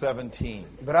read 17.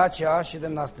 Bracia,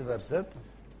 17 werset.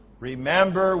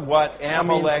 Remember what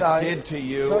Amalek Pamiętaj, did to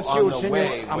you co ci on the uczynił way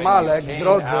when Amalek you w came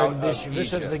drodze, out gdyś of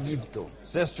wyszedł z Egypt. Egiptu.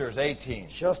 Sisters, 18.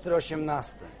 Siostry,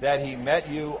 18. That he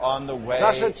met you on the way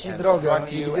Zaszedł ci and drogę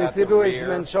struck i you gdy at ty the byłeś rear,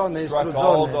 zmęczony i struck all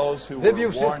strudzony, those who wybił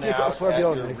were worn wszystkich out at your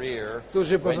osłabionych, rear,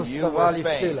 którzy when you pozostawali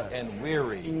were w tyle faint and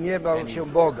weary, i nie bał and się you-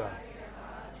 Boga.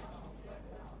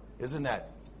 Isn't that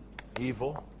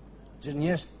evil?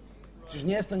 Czyż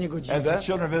nie jest to As niegodziwe? the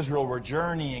children of Israel were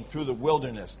journeying through the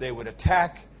wilderness, they would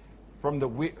attack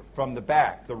from the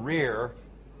back, the rear,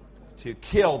 to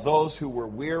kill those who were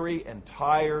weary and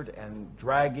tired and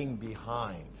dragging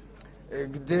behind.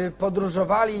 Gdy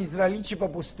podróżowali Izraelici po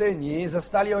pustyni,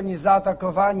 zostali oni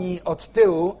zaatakowani od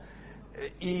tyłu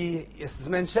i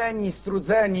zmęczeni,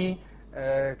 strudzeni,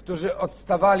 którzy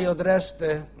odstawali od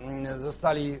reszty,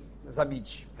 zostali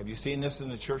zabici. Have you seen this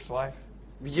in the church life?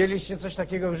 Widzieliście coś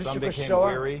takiego w Some życiu became Kościoła?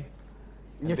 weary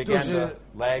and began Niektórzy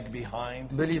to lag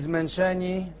behind. byli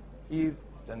zmęczeni i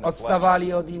Then the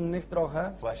odstawali od innych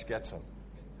trochę flesh gets them.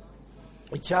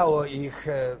 i ciało ich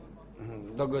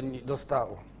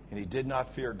dostało. And he did not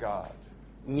fear God.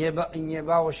 Nie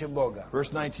bało się Boga.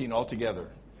 Verse 19 altogether.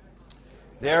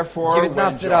 Therefore, when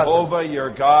 19 razem. Jehovah your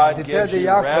God Gdy gives wtedy you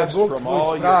Jahwe, rest Bóg from twój all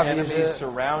your sprawi, enemies że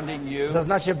surrounding you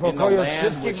zaznacie in the pokoju od land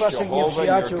wszystkich which waszych Jehovah your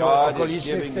nieprzyjaciół God is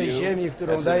okolicznych w giving tej you ziemi,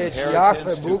 którą as daje an ci Jahwe,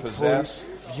 inheritance to Bóg twój, possess,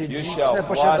 w you dziedziczne shall blot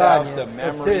posiadanie, out the to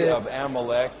memory ty of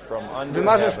Amalek from under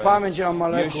wymarzesz heaven. pamięć o You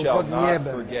Amaleku shall pod not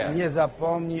niebem. forget. Nie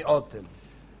zapomnij o tym.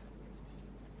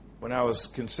 When I was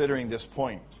considering this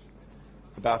point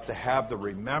about to have the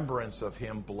remembrance of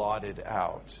him blotted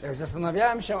out, Jak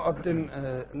zastanawiałem się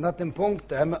nad tym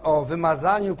punktem o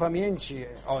wymazaniu pamięci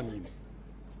o nim,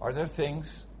 are there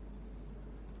things,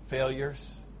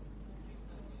 failures,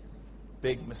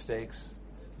 big mistakes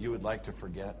you would like to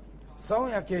forget? są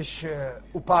jakieś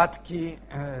upadki,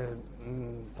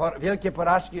 wielkie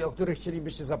porażki, o których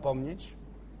chcielibyście zapomnieć?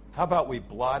 How about we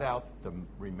blot out the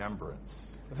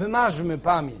remembrance Wymarzmy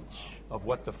pamięć of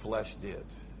what the flesh did?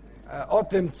 o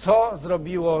tym, co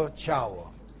zrobiło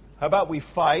ciało. How about we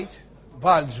fight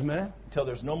Walczmy, until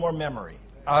there's no more memory?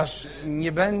 aż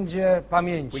nie będzie We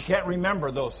pamięci. can't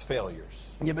remember those failures.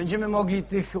 Nie będziemy mogli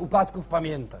tych upadków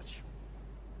pamiętać.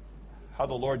 How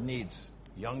the Lord needs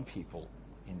young people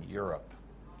in Europe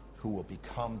who will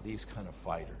become these kind of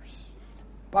fighters.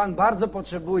 Pan bardzo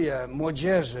potrzebuje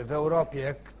młodzieży w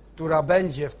Europie, która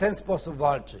będzie w ten sposób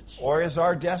walczyć. Or is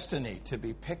our destiny to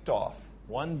be picked off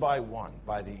one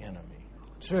by the enemy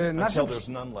Czy until there's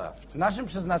none left? naszym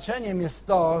przeznaczeniem jest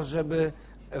to, żeby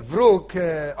wróg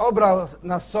obrał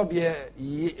nas sobie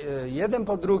jeden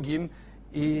po drugim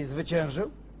i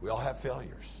zwyciężył? We all have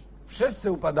failures.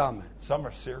 Wszyscy upadamy. Some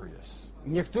are serious.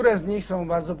 Niektóre z nich są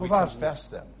bardzo We poważne. confess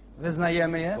them.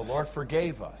 Wyznajemy je. The Lord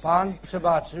forgave us. Pan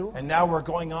przebaczył. And now we're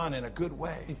going on in a good I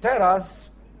way. teraz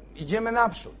idziemy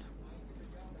naprzód.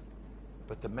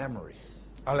 But the memory,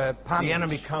 Ale the enemy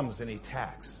pamięć. comes and he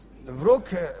attacks. Wróg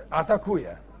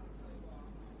atakuje.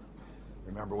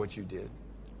 Remember what you did?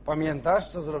 Pamiętasz,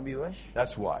 co zrobiłeś?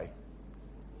 That's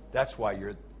why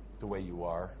you're the way you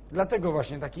are. Dlatego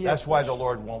właśnie taki That's jest. why the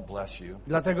Lord won't bless you.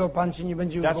 Dlatego Pan ci nie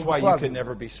będzie That's why you can błogosławił.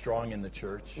 never be strong in the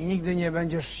church. Nigdy nie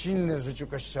będziesz silny w życiu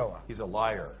Kościoła. He's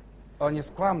a liar. On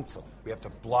jest kłamcą. We have to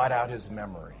blot out his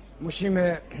memory.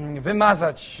 Musimy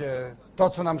wymazać to,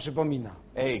 co nam przypomina.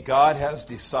 God has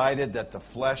decided that the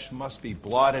flesh must be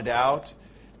blotted out.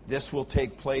 This will take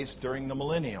place during the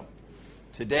millennium.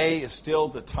 Today is still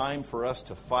the time for us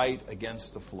to fight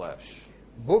against the flesh.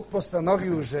 Bóg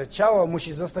postanowił, że ciało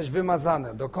musi zostać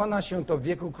wymazane. Dokona się to w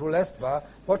wieku królestwa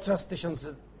podczas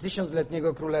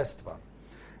tysiącletniego królestwa.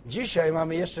 Dzisiaj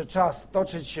mamy jeszcze czas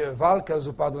toczyć walkę z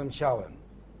upadłym ciałem.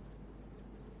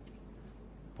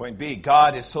 Point B,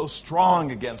 God is so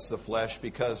strong against the flesh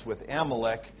because with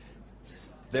Amalek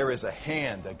there is a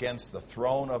hand against the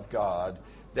throne of God,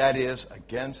 that is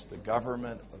against the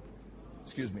government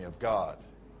of God.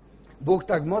 Bóg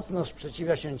tak mocno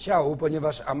sprzeciwia się ciału,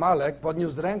 ponieważ Amalek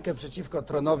podniósł rękę przeciwko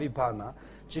tronowi Pana,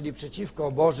 czyli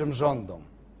przeciwko Bożym rządom.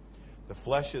 The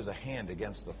flesh is a hand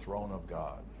against the throne of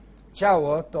God.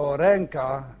 Ciało to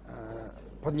ręka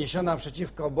podniesiona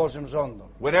przeciwko Bożym rządom.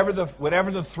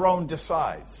 Whatever the throne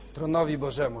decides, Tronowi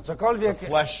Bożemu. the Cokolwiek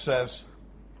flesh says,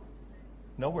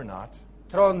 no, we're not.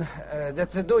 tron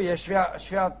decyduje,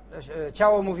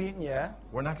 ciało mówi nie,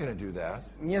 We're not going to do that.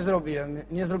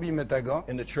 nie zrobimy tego.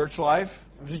 In the church life,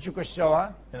 W życiu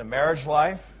Kościoła, in a marriage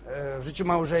life, w życiu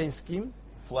małżeńskim,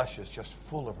 flesh is just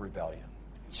full of rebellion.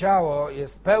 ciało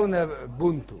jest pełne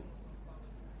buntu.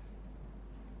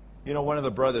 You know, one of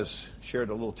the brothers shared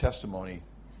a little testimony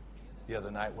the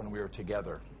other night when we were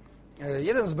together.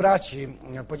 Jeden z braci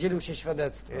podzielił się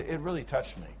świadectwem. It really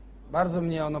touched me Bardzo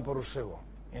mnie ono poruszyło.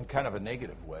 in kind of a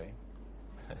negative way.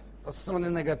 Od strony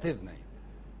negatywnej.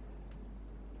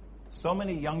 So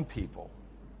many young people,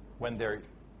 when they're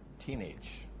teenage,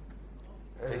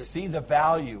 they see the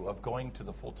value of going to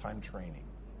the full-time training.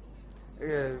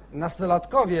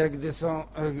 Nastolatkowie, gdy są,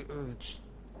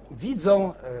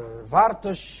 widzą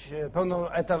wartość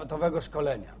pełnoetatowego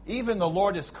szkolenia. Even the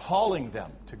Lord is calling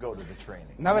them to go to the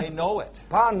training. Nawet They know it.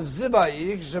 Pan wzywa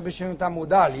ich, żeby się tam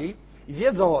udali i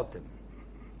wiedzą o tym.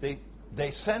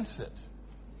 They sense it.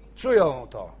 Czują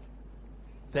to.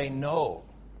 They know.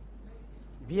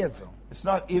 Wiedzą.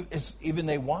 It's even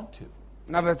they want to.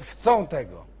 Nawet chcą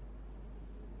tego.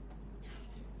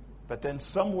 But then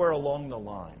somewhere along the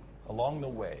line, along the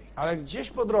way, Ale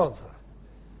gdzieś po drodze,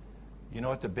 you know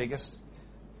what the biggest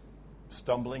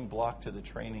stumbling block to the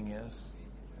training is?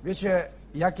 wiecie,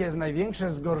 jakie jest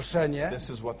największe zgorszenie This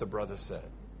is what the brother said.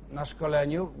 na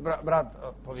szkoleniu? Brat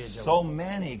powiedział. So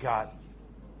many got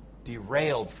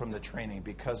derailed from the training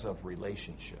because of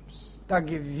relationships. Tak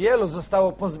wielu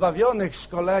zostało pozbawionych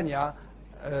szkolenia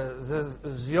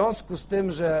w związku z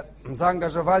tym, że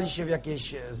zaangażowali się w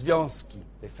jakieś związki.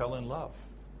 They fell in love.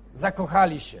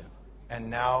 Zakochali się. And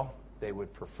now they would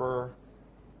prefer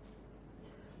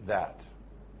that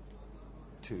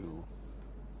to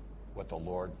what the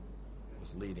Lord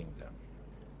was leading them.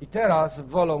 I teraz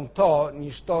wolą to,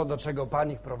 niż to, do czego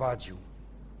Pan ich prowadził.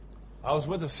 I was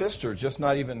with a sister just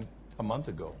not even a month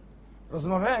ago.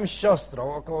 Rozmawiałem z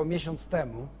siostrą około miesiąc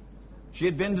temu. She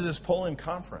had been to this Poland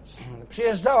conference.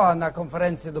 Przyjeżdżała na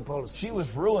konferencję do Polski. She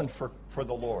was ruined for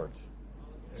the Lord.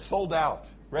 Sold out,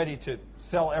 ready to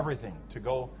sell everything to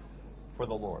go for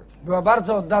the Lord. Była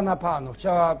bardzo oddana Panu.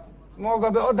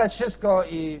 Mogłaby oddać wszystko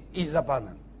i iść za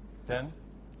Panem. Then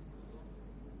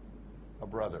a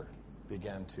brother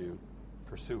began to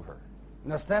pursue her.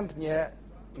 Następnie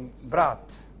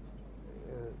brat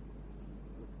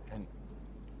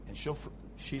And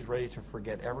she's ready to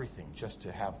forget everything just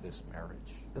to have this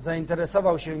marriage.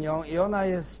 zainteresował się nią i ona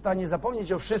jest w stanie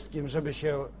zapomnieć o wszystkim, żeby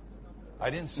się I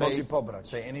didn't mogli pobrać,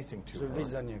 say anything to żeby her, wyjść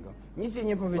za niego. Nic jej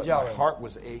nie but my powiedziałem, heart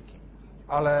was aching.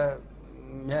 ale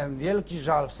miałem wielki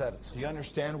żal w sercu. Do you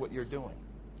understand what you're doing?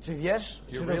 Czy wiesz,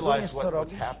 Do czy you rozumiesz, realize co what's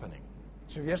robisz? happening?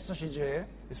 Czy wiesz, co się dzieje?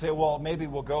 You say, well, maybe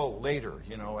we'll go later,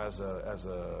 as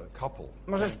a couple.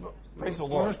 Możesz Praise the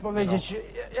Lord. możesz powiedzieć,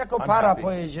 jako I'm para happy.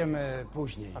 pojedziemy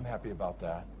później. I'm happy about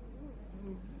that.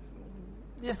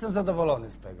 Jestem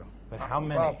zadowolony z tego. But how Chwała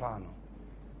many Panu.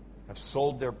 have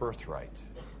sold their birthright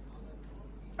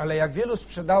Ale jak wielu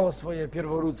sprzedało swoje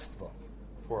pierworództwo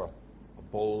for a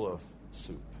bowl of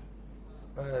soup?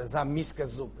 za miskę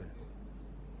zupy.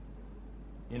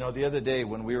 You know, the other day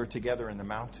when we were together in the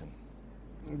mountain,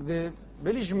 Gdy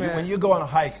byliśmy, when you go on a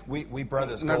hike, we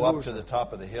brothers Na go up górze. to the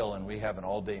top of the hill and we have an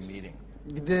all-day meeting.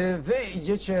 gdy wy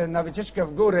idziecie na wycieczkę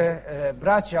w góry,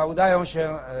 bracia udają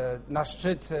się na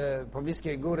szczyt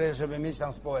pobliskiej góry, żeby mieć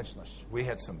tam społeczność. We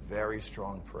had some very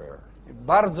strong prayer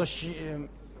Bardzo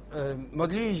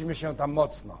modliliśmy się tam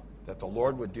mocno, that the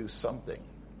Lord would do something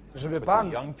żeby with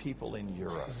Pan the young people in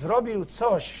Europe. zrobił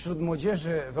coś wśród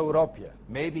młodzieży w Europie.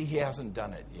 Maybe He hasn't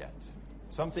done it yet.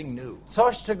 Something new.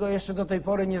 Coś, czego jeszcze do tej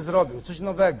pory nie zrobił, coś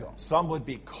nowego. Some would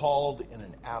be called in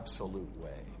an absolute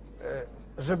way.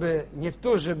 Żeby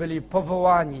niektórzy byli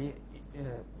powołani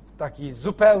w taki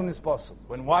zupełny sposób.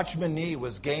 When Watchman Nee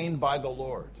was gained by the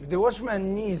Lord, Gdy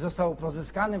Watchman Nee został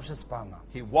pozyskany przez Pana,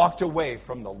 he walked away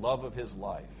from the love of his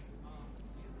life.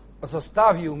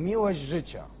 zostawił miłość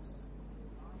życia.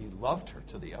 He loved her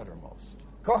to the uttermost.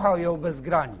 Kochał ją bez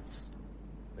granic,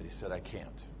 But he said, I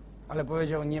can't. ale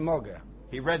powiedział, nie mogę.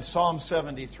 He read Psalm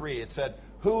 73. It said,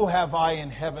 who have I in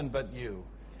heaven but you?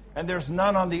 And there's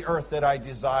none on the earth that I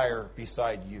desire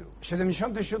beside you.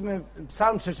 77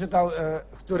 psalm przeczytał,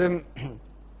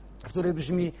 który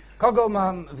brzmi, kogo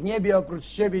mam w niebie oprócz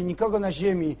Ciebie, nikogo na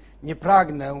ziemi nie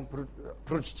pragnę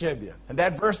prócz Ciebie. And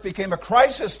that verse became a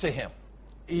crisis to him.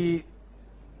 I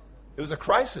It was a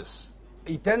crisis.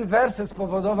 ten werset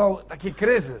spowodował taki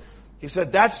kryzys. He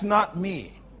said, that's not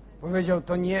me. Powiedział,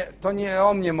 to nie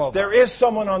o mnie mowa. There is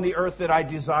someone on the earth that I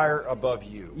desire above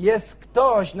you. Jest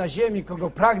ktoś na ziemi, kogo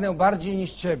pragnę bardziej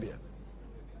niż Ciebie.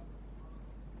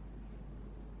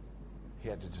 He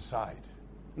had to decide.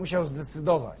 Musiał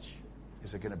zdecydować.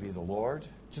 Is it going to be the Lord,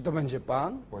 Czy to będzie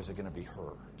Pan, or is it going to be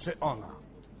her? czy ona?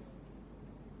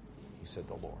 He said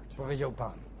the Lord. Powiedział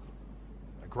Pan.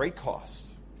 A great cost.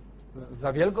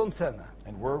 Za wielką cenę.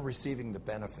 And we're receiving the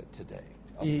benefit today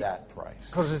of I that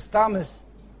price. korzystamy z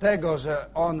tego, że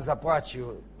On zapłacił.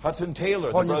 Hudson Taylor,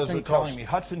 the Poniósł brothers ten were telling koszt. me,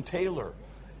 Hudson Taylor,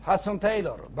 Hudson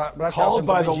Taylor, bracia Called o tym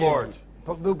by the powiedzieli. Lord.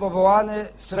 Był powołany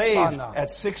przez saved Pana.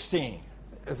 at 16.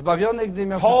 Zbawiony, gdy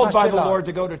miał Called by 16 the Lord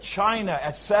lat. to go to China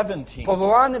at 17.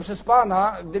 Powołany przez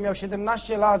Pana, gdy miał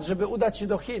 17 lat, żeby udać się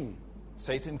do Chin.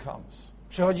 Satan comes,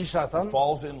 Przychodzi szatan,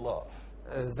 falls in love.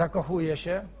 zakochuje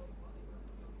się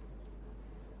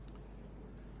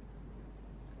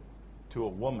to a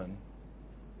woman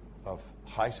of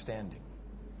high standing.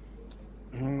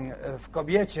 w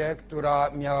kobiecie, która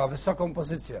miała wysoką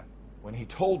pozycję. When he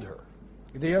told her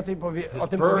Gdy jej o tym his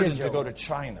tym burden to powiedział, go to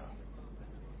China,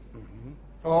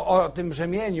 o tym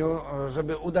brzemieniu,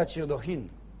 żeby udać się do Chin,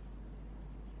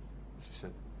 she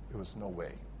said it was no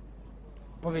way.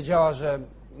 powiedziała, że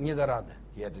nie da rady.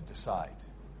 He had to decide.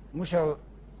 Musiał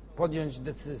podjąć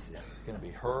decyzję. Is it going to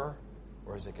be her,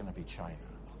 or is it going to be China?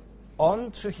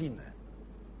 On czy Chiny?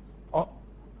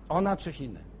 Ona czy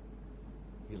Chiny?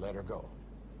 He let her go.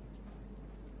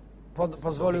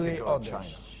 Pozwolił So he jej could go to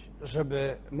odejść,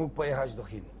 żeby mógł pojechać do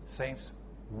Chin. Saints,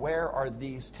 where are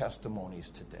these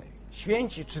testimonies today?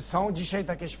 Święci, czy są dzisiaj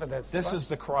takie świadectwa? This is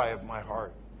the cry of my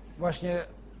heart. Właśnie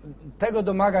tego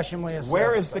domaga się moje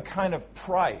Where is the serce. kind of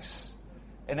price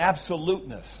and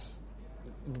absoluteness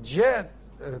Gdzie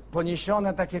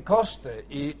poniesione takie koszty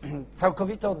i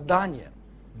całkowite oddanie,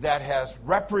 that has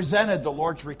represented the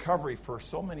Lord's recovery for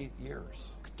so many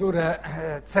years? które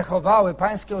cechowały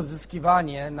pańskie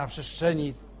odzyskiwanie na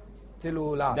przestrzeni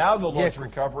tylu lat, Now the Lord's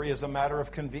wieków. recovery is a matter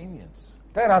of convenience.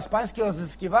 Teraz pańskie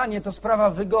odzyskiwanie to sprawa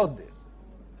wygody.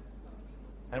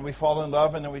 And we fall in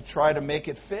love and then we try to make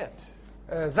it fit.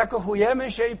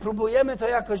 Zakochujemy się i próbujemy to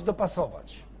jakoś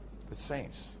dopasować. But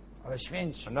saints, Ale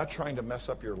święci, I'm not trying to mess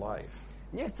up your life,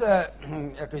 nie chcę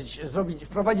jakoś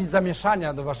wprowadzić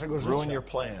zamieszania do waszego ruin życia your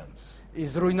plans, i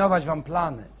zrujnować wam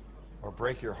plany, or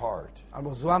break your heart.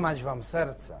 albo złamać wam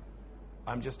serce.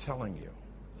 I'm just telling you,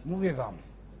 Mówię wam,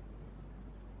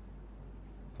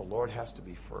 the Lord has to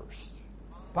be first.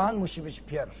 Pan musi być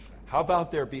pierwszy. How about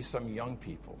there be some young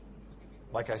people?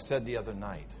 Like I said the other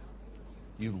night,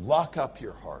 you lock up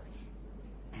your heart.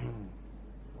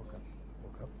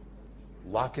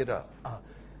 Lock it up.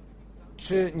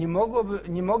 Czy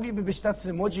nie mogliby być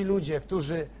tacy młodzi ludzie,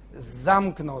 którzy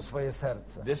zamkną swoje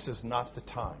serce? This is not the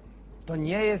time. To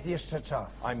nie jest jeszcze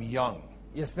czas. I'm young.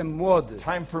 Jestem młody.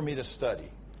 Time for me to study.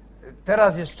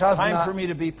 Teraz jest czas Time na for me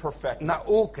to be perfected.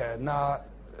 naukę, na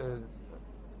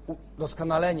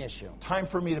doskonalenie się, Time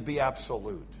for me to be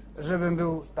absolute. żebym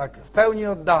był tak w pełni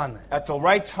oddany. At the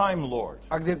right time, Lord,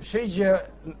 A gdy przyjdzie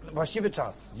właściwy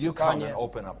czas, you come Panie, and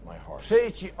open up my heart.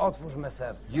 przyjdź i otwórz me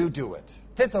serce. You do it.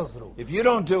 Ty to zrób. If you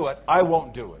don't do it, I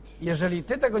won't do it. Jeżeli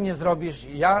Ty tego nie zrobisz,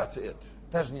 ja That's it.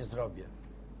 też nie zrobię.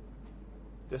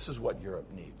 This is what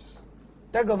Europe needs.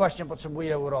 Tego właśnie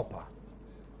potrzebuje Europa.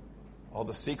 All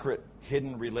the secret,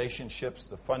 hidden relationships,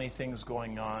 the funny things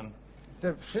going on.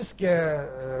 Te wszystkie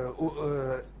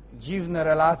dziwne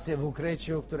relacje w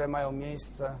ukryciu, które mają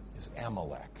miejsce, Is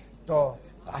Amalek, to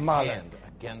a Amalek. hand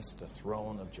against the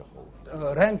throne of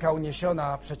Jehovah. Ręka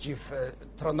uniesiona przeciw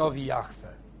tronowi Jahwe.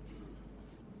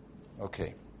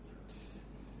 Okay.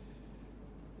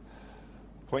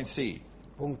 Point C.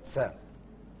 Punkt C.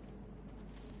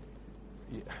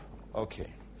 Yeah. Okay.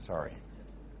 Sorry.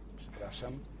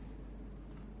 Przepraszam.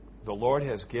 The Lord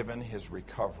has given His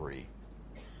recovery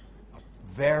a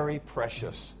very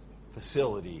precious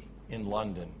facility in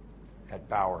London at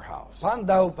Bower House. Pan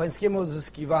dał pańskiemu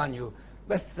odzyskiwaniu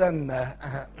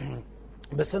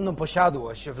bezcenną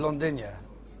posiadłość w Londynie,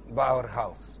 Bower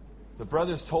House. The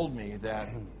brothers told me that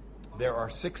there are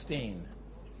 16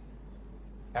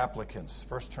 applicants,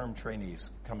 first-term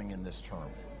trainees, coming in this term.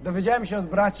 Dowiedziałem się od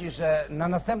braci, że na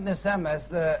następny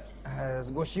semestr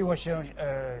zgłosiło się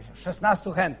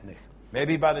 16 chętnych.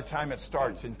 Maybe by the time it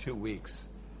starts in 2 weeks,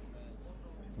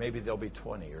 maybe there'll be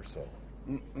 20 or so.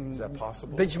 Is that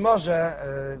possible? Być może,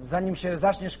 zanim się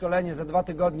zacznie szkolenie za 2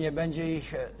 tygodnie, będzie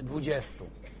ich 20.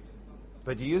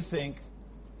 But do you think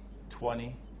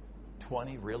 20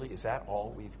 really? Is that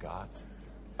all we've got?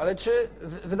 Ale czy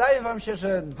wydaje wam się,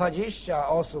 że 20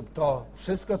 osób to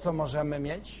wszystko, co możemy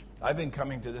mieć? I've been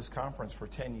coming to this conference for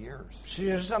 10 years.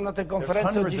 Przyjeżdżam na tę There's konferencję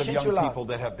od hundreds of 10 young lat. people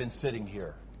that have been sitting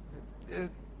here.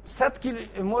 Setki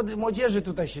młodzieży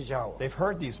tutaj siedziało. They've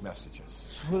heard these messages.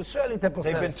 Słyszeli te They've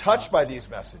been poselstwa. touched by these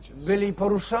messages. Byli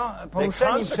poruszeni przez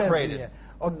consecrated. nie.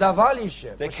 Oddawali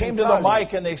się. They came to the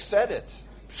mic and they said it.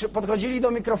 podchodzili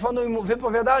do mikrofonu i mu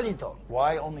wypowiadali to.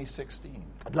 Why only 16?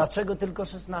 Dlaczego tylko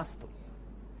 16? Do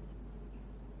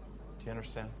you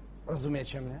understand?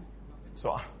 Rozumiecie mnie?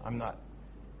 So I'm not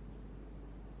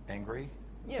angry,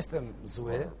 Nie jestem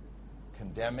zły,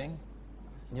 condemning,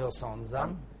 nie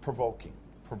osądzam,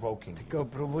 provoking. tylko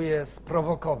próbuję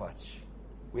sprowokować.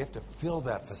 We have to fill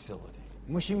that facility.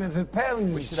 Musimy We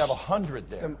wypełnić should have 100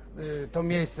 there. to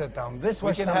miejsce tam, We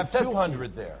wysłać can tam have setki, 200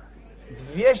 there.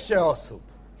 200 osób.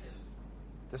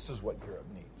 This is what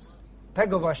Europe needs.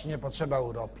 Tego właśnie potrzeba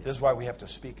Europie. This is why we have to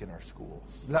speak in our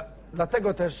schools.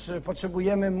 Dlatego też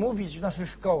potrzebujemy mówić w naszych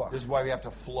szkołach. This is why we have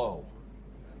to flow.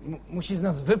 Musi z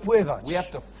nas wypływać. We have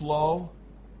to flow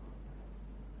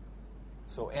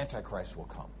so Antichrist will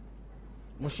come.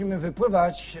 Musimy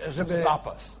wypływać, żeby Stop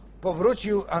us.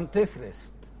 powrócił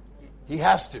Antychryst He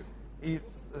has to.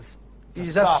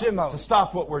 zatrzymał To stop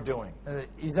what we're doing.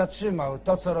 i zatrzymał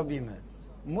to, co robimy.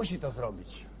 Musi to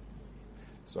zrobić.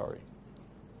 Sorry.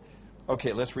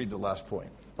 Okay, let's read the last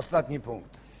point. Ostatni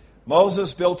punkt.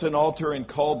 Moses built an altar and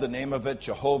called the name of it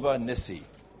Jehovah Nissi.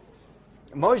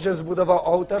 Mojżesz zbudował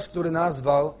ołtarz, który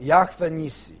nazwał Jahwe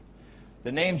Nissi.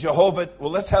 The name Jehovah,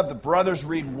 well, let's have the brothers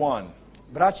read one.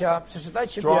 Bracia,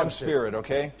 przeczytajcie Strong pierwszy. spirit,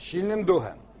 okay? Silnym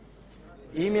duchem.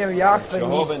 Imię Jahwe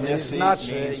Jehovah Nissi Nissi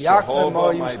znaczy means Jahwe Jehovah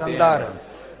moim my sztandarem.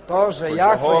 To, że For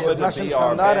Jahwe Jehovah jest to naszym be our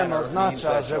sztandarem, banner oznacza,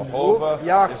 means że that Bóg Jehovah is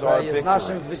Jahwe our jest victory.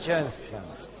 naszym zwycięstwem.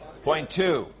 Point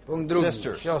two, Punkt drugi.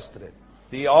 sisters. Siostry.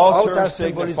 The altar Ołtarz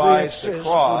symbolizuje signifies the krzyż,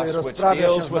 który cross, which rozprawia się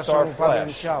deals z with naszym our upadłym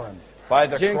flesh. ciałem. By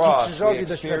the Dzięki cross, we krzyżowi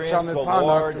experience doświadczamy the Pana,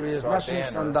 Lord który jest as our naszym banner.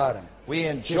 sztandarem. We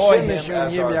enjoy Cieszymy Him się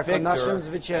as Nim our jako naszym victor, and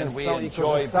zwycięzcą we i enjoy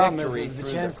korzystamy ze victory through the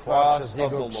zwycięstwa cross przez of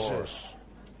Jego the Lord. krzyż.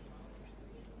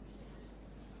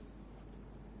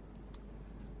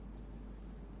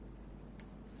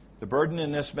 The burden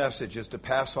in this message is to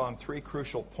pass on three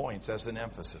crucial points as an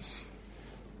emphasis.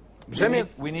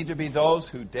 We need to be those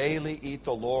who daily eat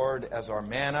the Lord as our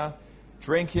manna,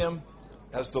 drink Him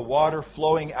as the water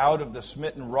flowing out of the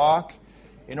smitten rock,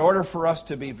 in order for us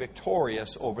to be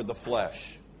victorious over the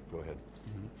flesh. Go ahead.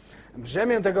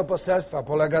 Brzemię tego poselstwa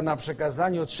polega na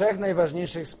przekazaniu trzech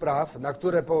najważniejszych spraw, na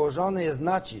które położony jest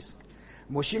nacisk.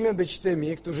 Musimy być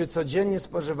tymi, którzy codziennie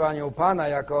spożywają Pana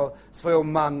jako swoją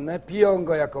mannę, piją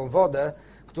Go jako wodę,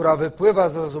 która wypływa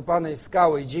z rozupanej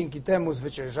skały i dzięki temu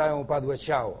zwyciężają upadłe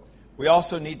ciało. We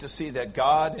also need to see that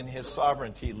God in His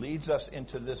sovereignty leads us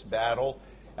into this battle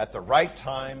at the right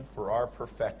time for our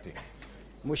perfecting.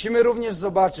 Musimy również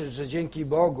zobaczyć, że dzięki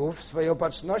Bogu Bóg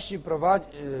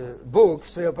w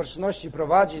swojej opatrzności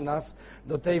prowadzi nas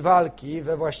do tej walki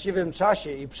we właściwym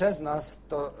czasie i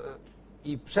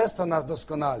przez to nas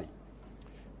doskonali.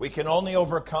 We can only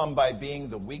overcome by being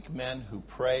the weak men who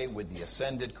pray with the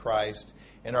ascended Christ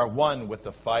and are one with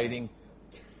the fighting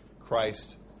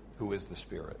Christ who is the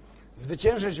Spirit.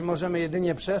 Zwyciężyć możemy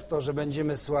jedynie przez to, że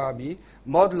będziemy słabi,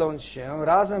 modląc się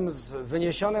razem z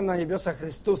wyniesionym na niebiosa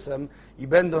Chrystusem i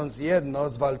będąc jedno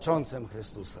z walczącym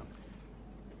Chrystusem.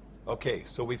 Okay,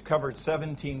 so we've covered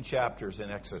 17 chapters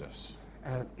in Exodus.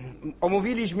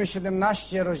 Omówiliśmy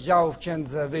 17 rozdziałów w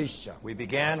Księdze Wyjścia. We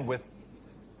began with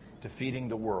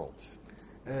defeating the world.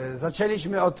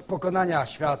 Zaczęliśmy od pokonania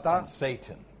świata, And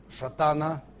Satan.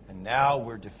 szatana, And now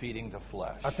we're defeating the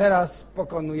flesh. a teraz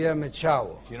pokonujemy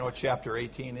ciało. Do you know what chapter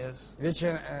 18 is?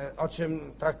 Wiecie, o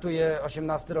czym traktuje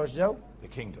 18 rozdział? The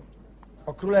kingdom.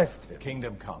 O królestwie. The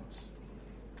kingdom comes.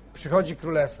 Przychodzi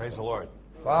królestwo. Praise the Lord.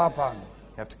 Chwała Panu.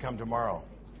 You have to come tomorrow.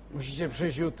 Musicie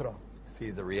przyjść jutro,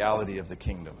 See the reality of the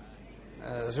kingdom.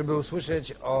 żeby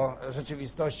usłyszeć o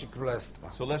rzeczywistości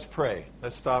królestwa. So let's pray.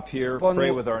 Let's stop here,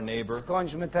 pray with our neighbor.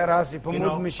 Skończmy teraz i You know,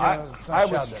 pomódlmy się z I would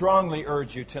sąsiadem. strongly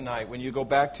urge you tonight when you go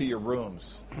back to your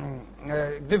rooms,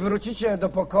 Gdy wrócicie do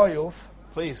pokojów,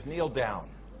 please kneel down.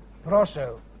 proszę,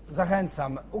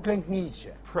 zachęcam,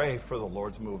 uklęknijcie Pray for the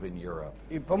Lord's move in Europe.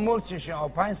 i pomódlcie się o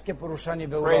pańskie poruszanie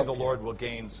w Pray the Europie, Lord will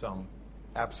gain some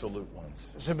absolute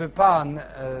ones. żeby Pan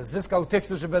zyskał tych,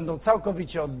 którzy będą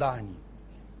całkowicie oddani.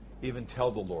 Even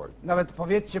tell the Lord, Nawet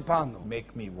powiedzcie Panu,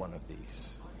 make me one of these.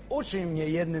 uczyń mnie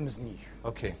jednym z nich.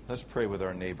 Okay, let's pray with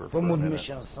our neighbor for a Pomódlmy minute.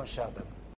 się z sąsiadem.